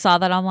of you when I saw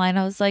that online.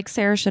 I was like,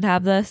 Sarah should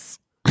have this."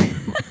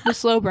 The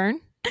slow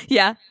burn.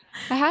 Yeah.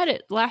 I had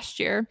it last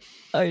year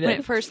when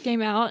it first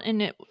came out,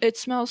 and it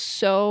smells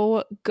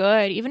so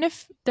good. Even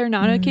if they're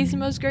not a Casey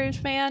Musgraves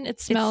fan,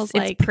 it smells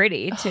like it's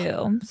pretty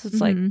too. So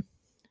it's like,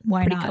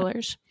 why pretty not?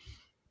 Colors.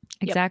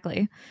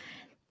 Exactly.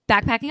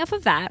 Yep. Backpacking off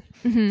of that,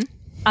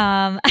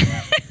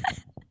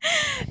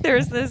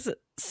 there's this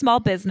small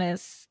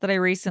business that I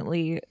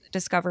recently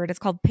discovered. It's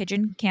called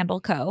Pigeon Candle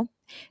Co.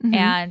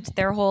 And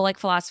their whole like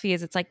philosophy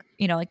is it's like,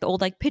 you know, like the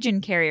old like pigeon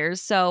carriers.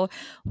 So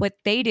what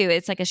they do,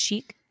 it's like a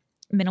chic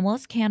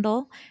minimalist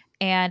candle,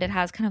 and it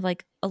has kind of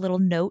like a little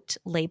note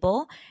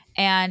label,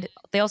 and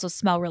they also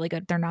smell really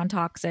good. They're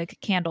non-toxic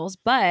candles,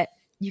 but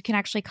you can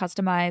actually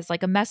customize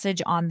like a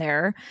message on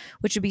there,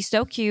 which would be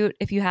so cute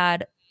if you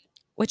had,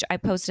 which I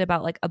posted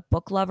about like a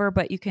book lover,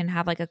 but you can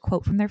have like a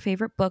quote from their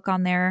favorite book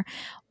on there,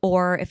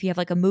 or if you have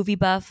like a movie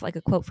buff, like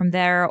a quote from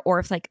there, or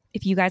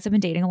if you guys have been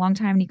dating a long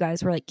time and you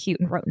guys were like cute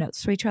and wrote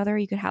notes to each other,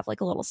 you could have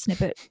like a little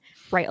snippet,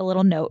 write a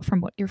little note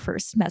from what your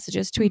first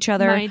messages to each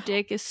other. My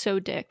dick is so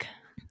dick.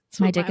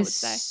 My dick is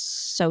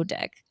so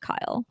dick,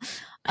 Kyle.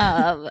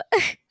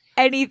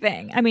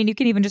 Anything. I mean, you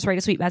can even just write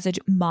a sweet message.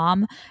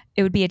 Mom,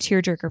 it would be a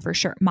tearjerker for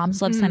sure.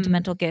 Moms love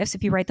sentimental gifts.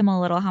 If you write them a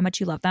little how much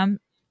you love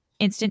them,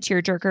 instant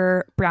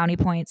tearjerker, brownie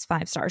points,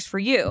 5 stars for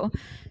you.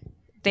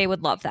 They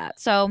would love that.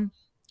 So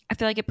I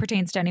feel like it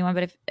pertains to anyone,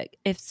 but if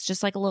it's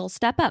just like a little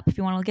step up, if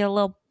you want to get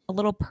a a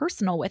little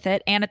personal with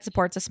it, and it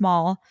supports a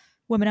small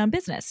women-owned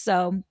business.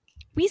 So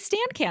we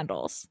stand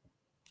candles.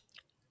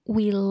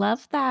 We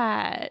love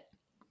that.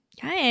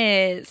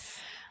 Yes.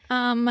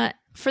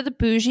 For the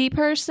bougie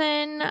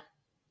person,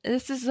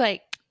 this is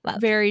like Love.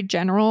 very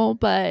general,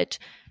 but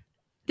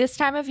this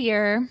time of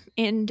year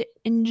and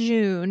in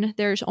June,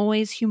 there's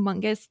always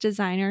humongous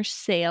designer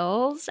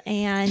sales,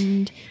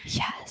 and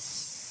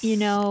Yes. you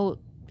know,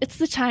 it's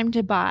the time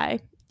to buy.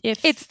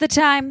 If It's the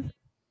time.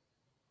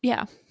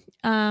 yeah.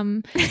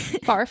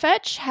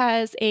 Farfetch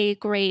has a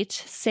great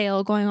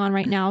sale going on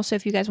right now, so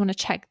if you guys want to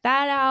check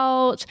that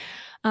out.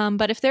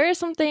 But if there is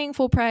something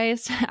full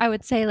price, I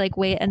would say like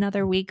wait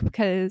another week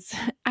because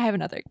I have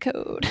another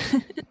code.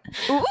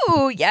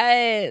 Ooh,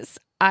 yes.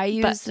 I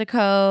used the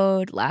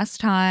code last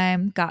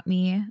time, got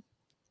me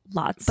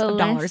lots of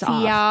dollars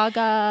off.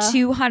 Balenciaga.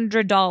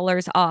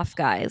 $200 off,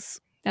 guys.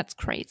 That's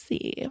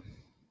crazy.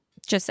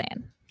 Just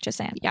saying.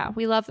 Yeah,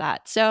 we love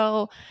that.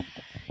 So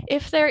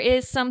if there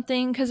is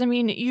something, because I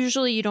mean,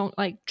 usually you don't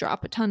like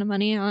drop a ton of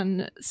money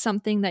on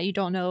something that you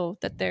don't know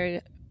that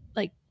they're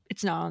like,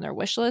 it's not on their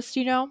wish list,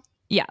 you know?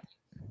 Yeah.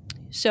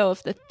 So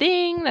if the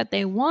thing that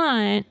they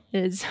want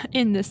is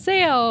in the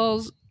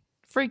sales,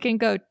 freaking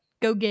go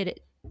get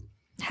it.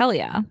 Hell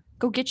yeah.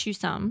 Go get you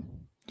some.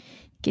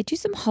 Get you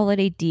some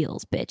holiday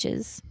deals,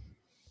 bitches.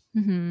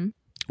 Mm-hmm.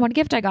 One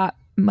gift I got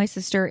my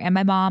sister and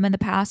my mom in the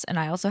past, and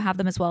I also have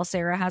them as well.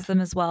 Sarah has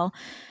them as well.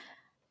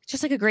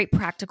 Just like a great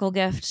practical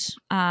gift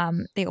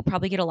they will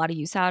probably get a lot of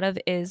use out of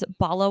is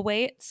Bala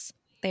weights.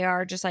 They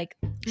are just like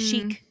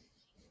chic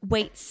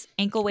weights,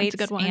 ankle weights,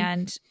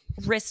 and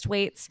wrist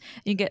weights.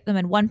 You get them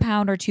in 1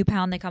 pound or 2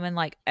 pound. They come in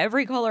like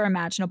every color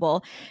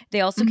imaginable.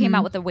 They also came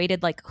out with a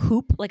weighted like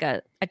hoop, like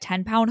a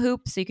 10-pound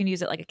hoop. So you can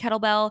use it like a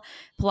kettlebell,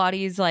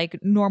 Pilates, like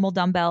normal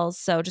dumbbells.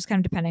 So just kind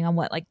of depending on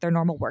what like their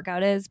normal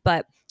workout is.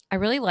 But I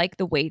really like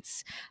the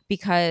weights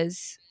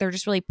because they're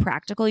just really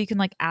practical. You can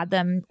like add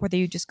them whether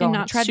you just go on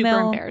a treadmill.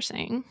 Super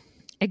embarrassing.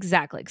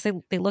 Exactly,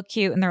 because they look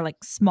cute and they're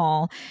like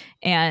small,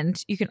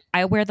 and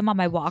I wear them on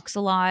my walks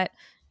a lot,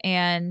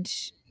 and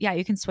yeah,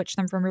 you can switch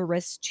them from your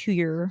wrist to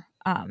your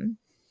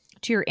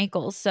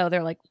ankles, so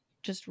they're like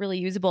just really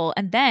usable.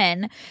 And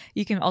then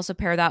you can also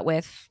pair that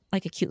with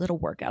like a cute little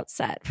workout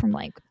set from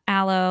like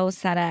Alo,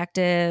 Set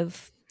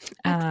Active,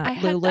 I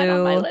had Lulu. that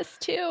on my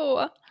list too.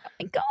 Oh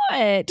my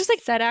god, just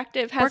like Set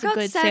Active has a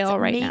good sale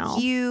right now.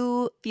 Make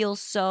you feel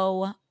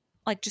so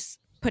like just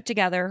put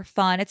together,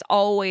 fun. It's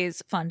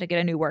always fun to get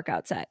a new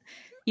workout set,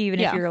 even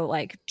if you're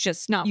like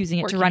just not using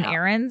it to run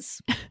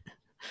errands.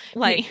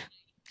 Like,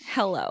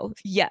 hello,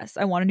 yes,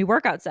 I want a new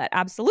workout set.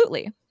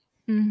 Absolutely.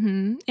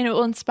 And it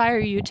will inspire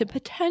you to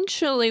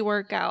potentially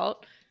work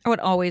out. Oh, it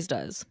always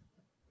does.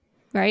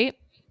 Right?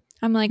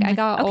 I'm like, I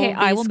got okay,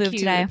 all I will move cute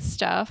today.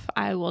 Stuff.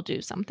 I will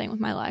do something with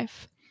my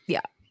life.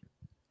 Yeah.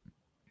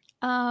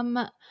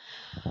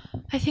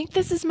 I think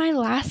this is my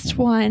last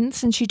one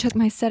since you took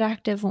my Set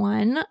Active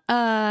one.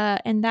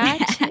 And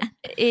that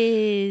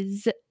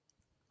is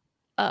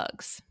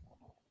Uggs.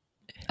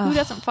 Who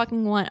doesn't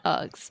fucking want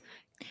Uggs?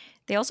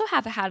 They also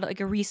have had like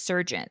a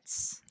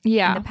resurgence in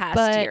the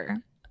past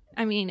year.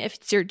 I mean, if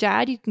it's your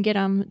dad, you can get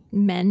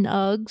men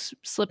Uggs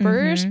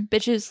slippers.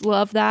 Bitches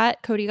love that.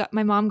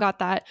 My mom got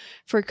that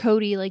for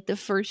Cody like the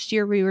first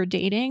year we were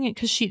dating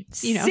because she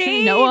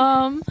didn't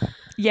know him.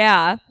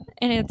 Yeah.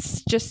 And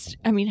it's just,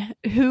 I mean,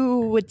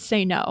 who would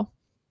say no?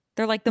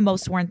 They're like the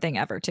most worn thing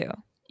ever too.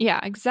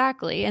 Yeah,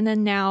 exactly. And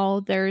then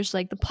now there's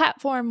like the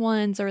platform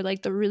ones or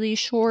like the really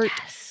short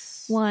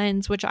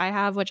ones, which I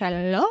have, which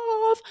I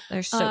love.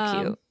 They're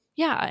so cute.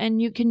 Yeah.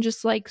 And you can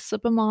just like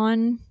slip them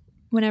on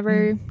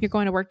whenever you're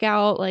going to work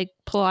out, like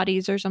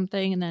Pilates or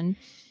something, and then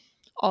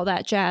all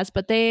that jazz.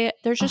 But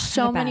there's just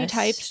so many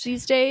types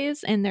these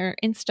days, and they're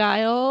in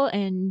style,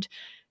 and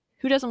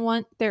who doesn't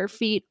want their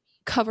feet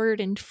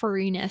covered in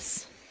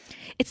furriness?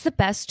 It's the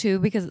best too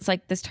because it's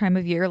like this time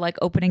of year, like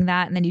opening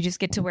that, and then you just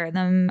get to wear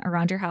them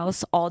around your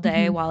house all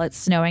day while it's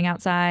snowing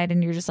outside,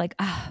 and you're just like,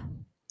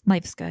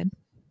 life's good.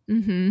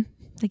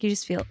 Like you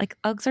just feel like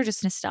Uggs are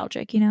just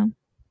nostalgic, you know?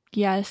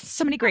 Yes.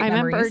 So many great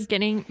memories. I remember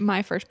getting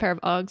my first pair of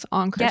Uggs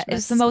on Christmas. Yeah,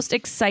 it's the most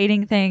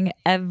exciting thing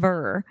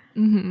ever.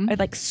 I'd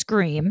like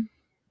scream.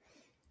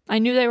 I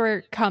knew they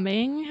were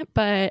coming,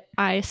 but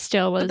I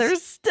still was they're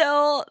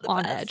still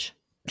on edge.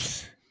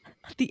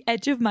 The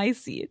edge of my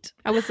seat.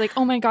 I was like,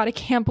 oh my God, I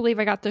can't believe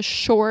I got the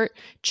short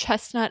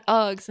chestnut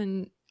Uggs,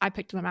 and I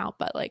picked them out,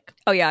 but like.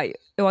 Oh yeah, you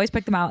always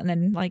pick them out, and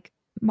then like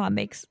mom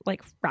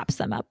wraps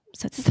them up.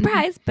 So it's a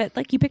surprise, but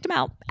like you picked them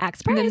out. Act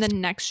surprised. And then the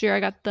next year I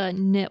got the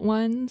knit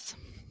ones.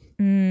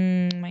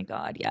 My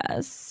God,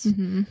 yes.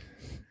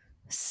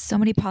 So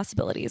many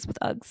possibilities with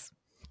Uggs.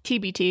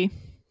 TBT.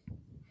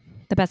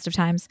 The best of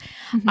times.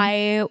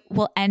 I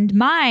will end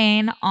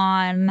mine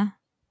on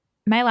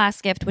my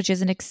last gift, which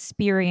is an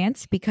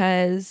experience,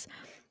 because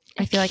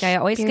I feel like I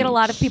always get a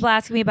lot of people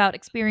asking me about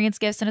experience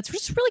gifts, and it's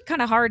just really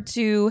kind of hard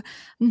to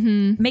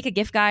make a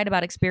gift guide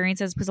about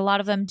experiences because a lot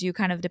of them do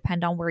kind of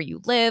depend on where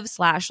you live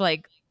 /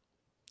 like,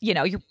 you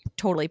know, your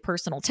totally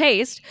personal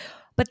taste.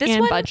 But this and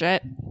one,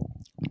 budget.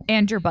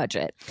 and your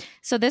budget.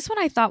 So this one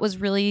I thought was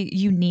really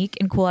unique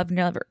and cool. I've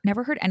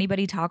never heard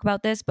anybody talk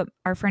about this, but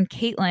our friend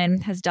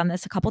Caitlin has done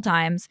this a couple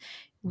times,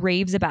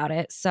 raves about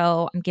it.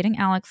 So I'm getting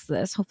Alex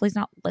this. Hopefully he's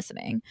not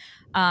listening.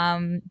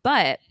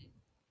 But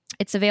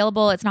it's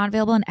available. It's not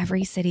available in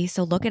every city,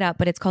 so look it up,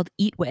 but it's called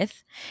Eat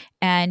With,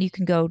 and you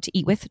can go to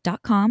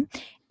eatwith.com,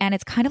 and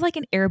it's kind of like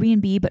an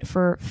Airbnb, but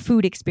for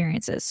food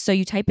experiences. So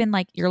you type in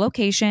like your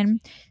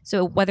location,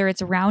 so whether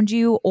it's around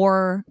you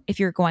or if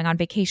you're going on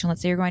vacation,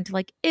 let's say you're going to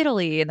like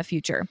Italy in the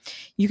future,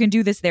 you can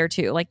do this there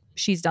too. Like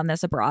she's done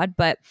this abroad,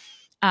 but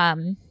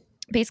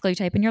basically you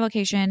type in your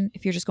location,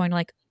 if you're just going to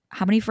like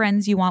how many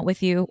friends you want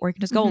with you, or you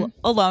can just go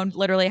alone,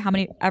 literally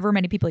ever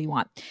many people you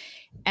want,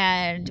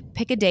 and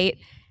pick a date.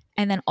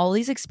 And then all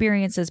these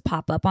experiences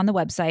pop up on the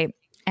website,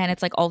 and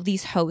it's like all of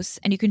these hosts,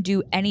 and you can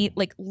do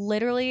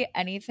literally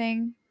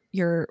anything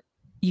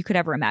you could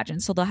ever imagine.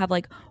 So they'll have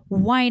like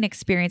wine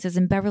experiences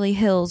in Beverly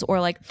Hills,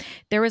 or like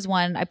there was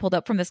one I pulled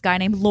up from this guy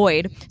named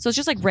Lloyd. So it's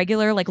just like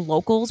regular like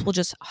locals will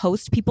just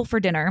host people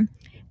for dinner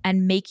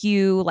and make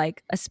you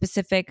like a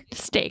specific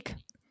steak.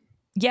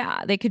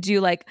 Yeah, they could do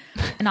like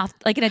an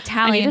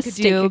Italian I need a could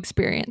steak do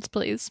experience,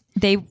 please.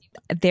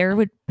 There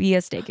would be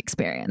a steak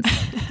experience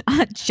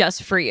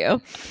just for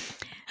you.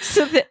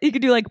 So that you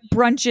could do like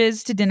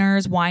brunches to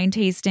dinners, wine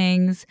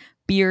tastings,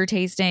 beer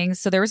tastings.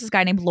 So there was this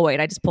guy named Lloyd.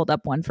 I just pulled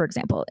up one, for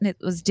example, and it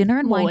was dinner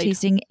and wine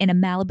tasting in a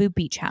Malibu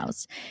beach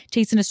house.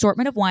 Taste an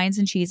assortment of wines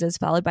and cheeses,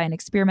 followed by an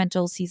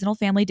experimental seasonal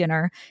family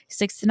dinner.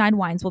 6 to 9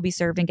 wines will be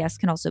served, and guests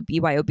can also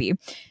BYOB.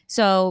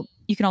 So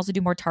you can also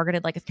do more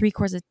targeted, like a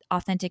 3-course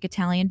authentic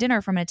Italian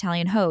dinner from an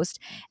Italian host.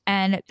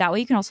 And that way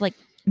you can also like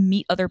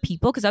meet other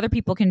people, because other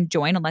people can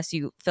join unless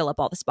you fill up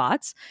all the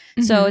spots.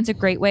 So it's a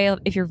great way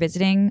if you're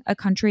visiting a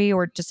country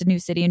or just a new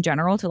city in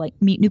general to like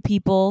meet new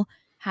people,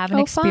 have an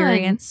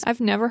experience. Fun.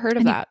 I've never heard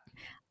of that.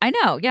 I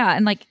know. Yeah.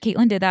 And like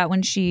Caitlin did that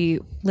when she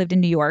lived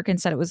in New York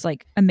and said it was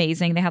like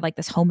amazing. They had like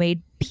this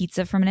homemade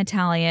pizza from an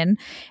Italian,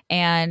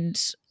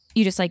 and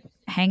you just like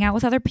hang out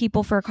with other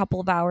people for a couple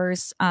of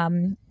hours.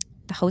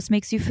 The host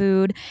makes you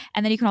food,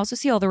 and then you can also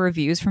see all the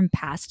reviews from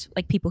past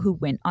like people who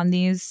went on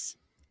these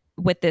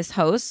with this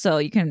host, so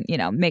you can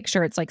make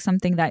sure it's like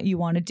something that you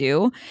want to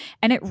do.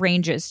 And it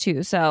ranges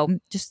too, so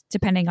just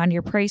depending on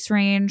your price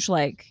range,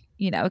 like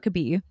it could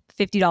be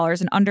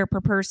 $50 and under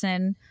per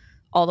person,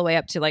 all the way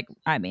up to like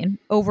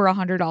over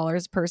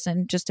 $100 a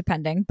person, just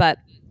depending. But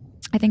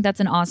I think that's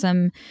an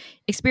awesome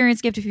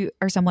experience gift if you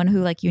are someone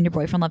who like you and your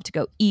boyfriend love to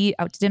go eat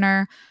out to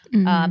dinner.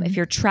 If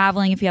you're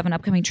traveling, if you have an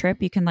upcoming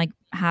trip, you can like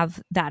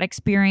have that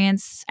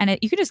experience, and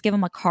you could just give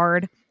them a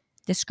card,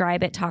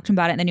 describe it, talk to them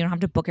about it, and then you don't have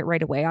to book it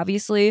right away,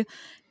 obviously,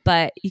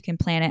 but you can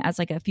plan it as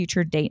like a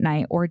future date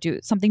night or do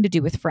something to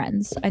do with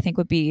friends. I think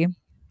would be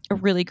a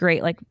really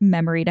great like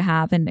memory to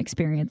have and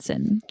experience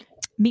and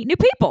meet new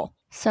people.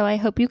 So I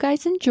hope you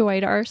guys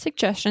enjoyed our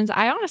suggestions.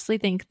 I honestly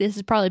think this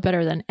is probably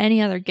better than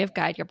any other gift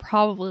guide you're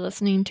probably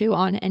listening to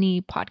on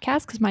any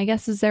podcast, because my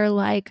guess is they're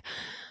like,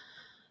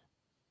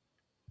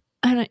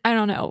 I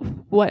don't know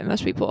what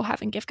most people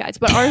have in gift guides,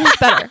 but ours is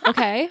better.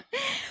 Okay.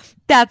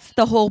 That's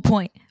the whole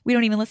point. We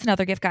don't even listen to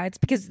other gift guides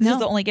because this is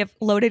the only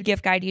loaded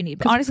gift guide you need.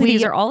 But honestly,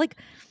 these are all like,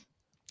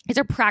 these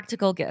are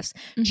practical gifts,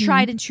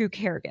 tried and true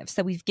care gifts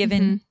that we've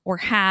given or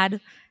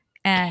had.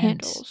 And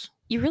candles.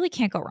 You really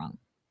can't go wrong.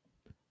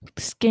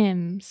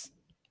 Skims,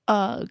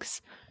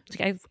 Uggs,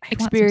 I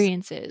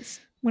experiences.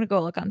 I'm going to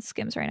go look on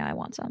Skims right now. I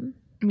want some.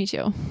 Me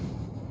too.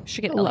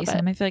 Should get Ellie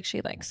some. I feel like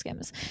she likes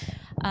Skims.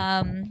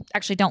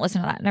 Actually, don't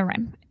listen to that. Never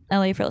mind.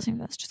 Ellie, for listening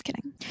to this. Just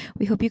kidding.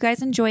 We hope you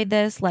guys enjoyed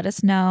this. Let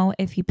us know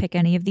if you pick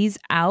any of these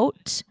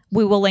out.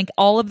 We will link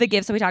all of the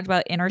gifts that we talked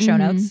about in our show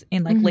notes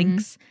in like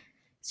links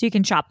so you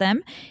can shop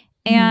them.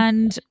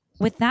 And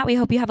with that, we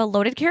hope you have a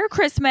loaded care of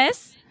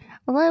Christmas.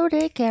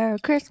 Loaded care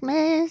of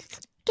Christmas.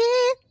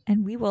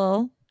 And we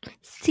will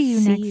see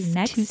you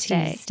next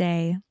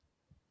Tuesday.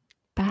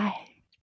 Bye.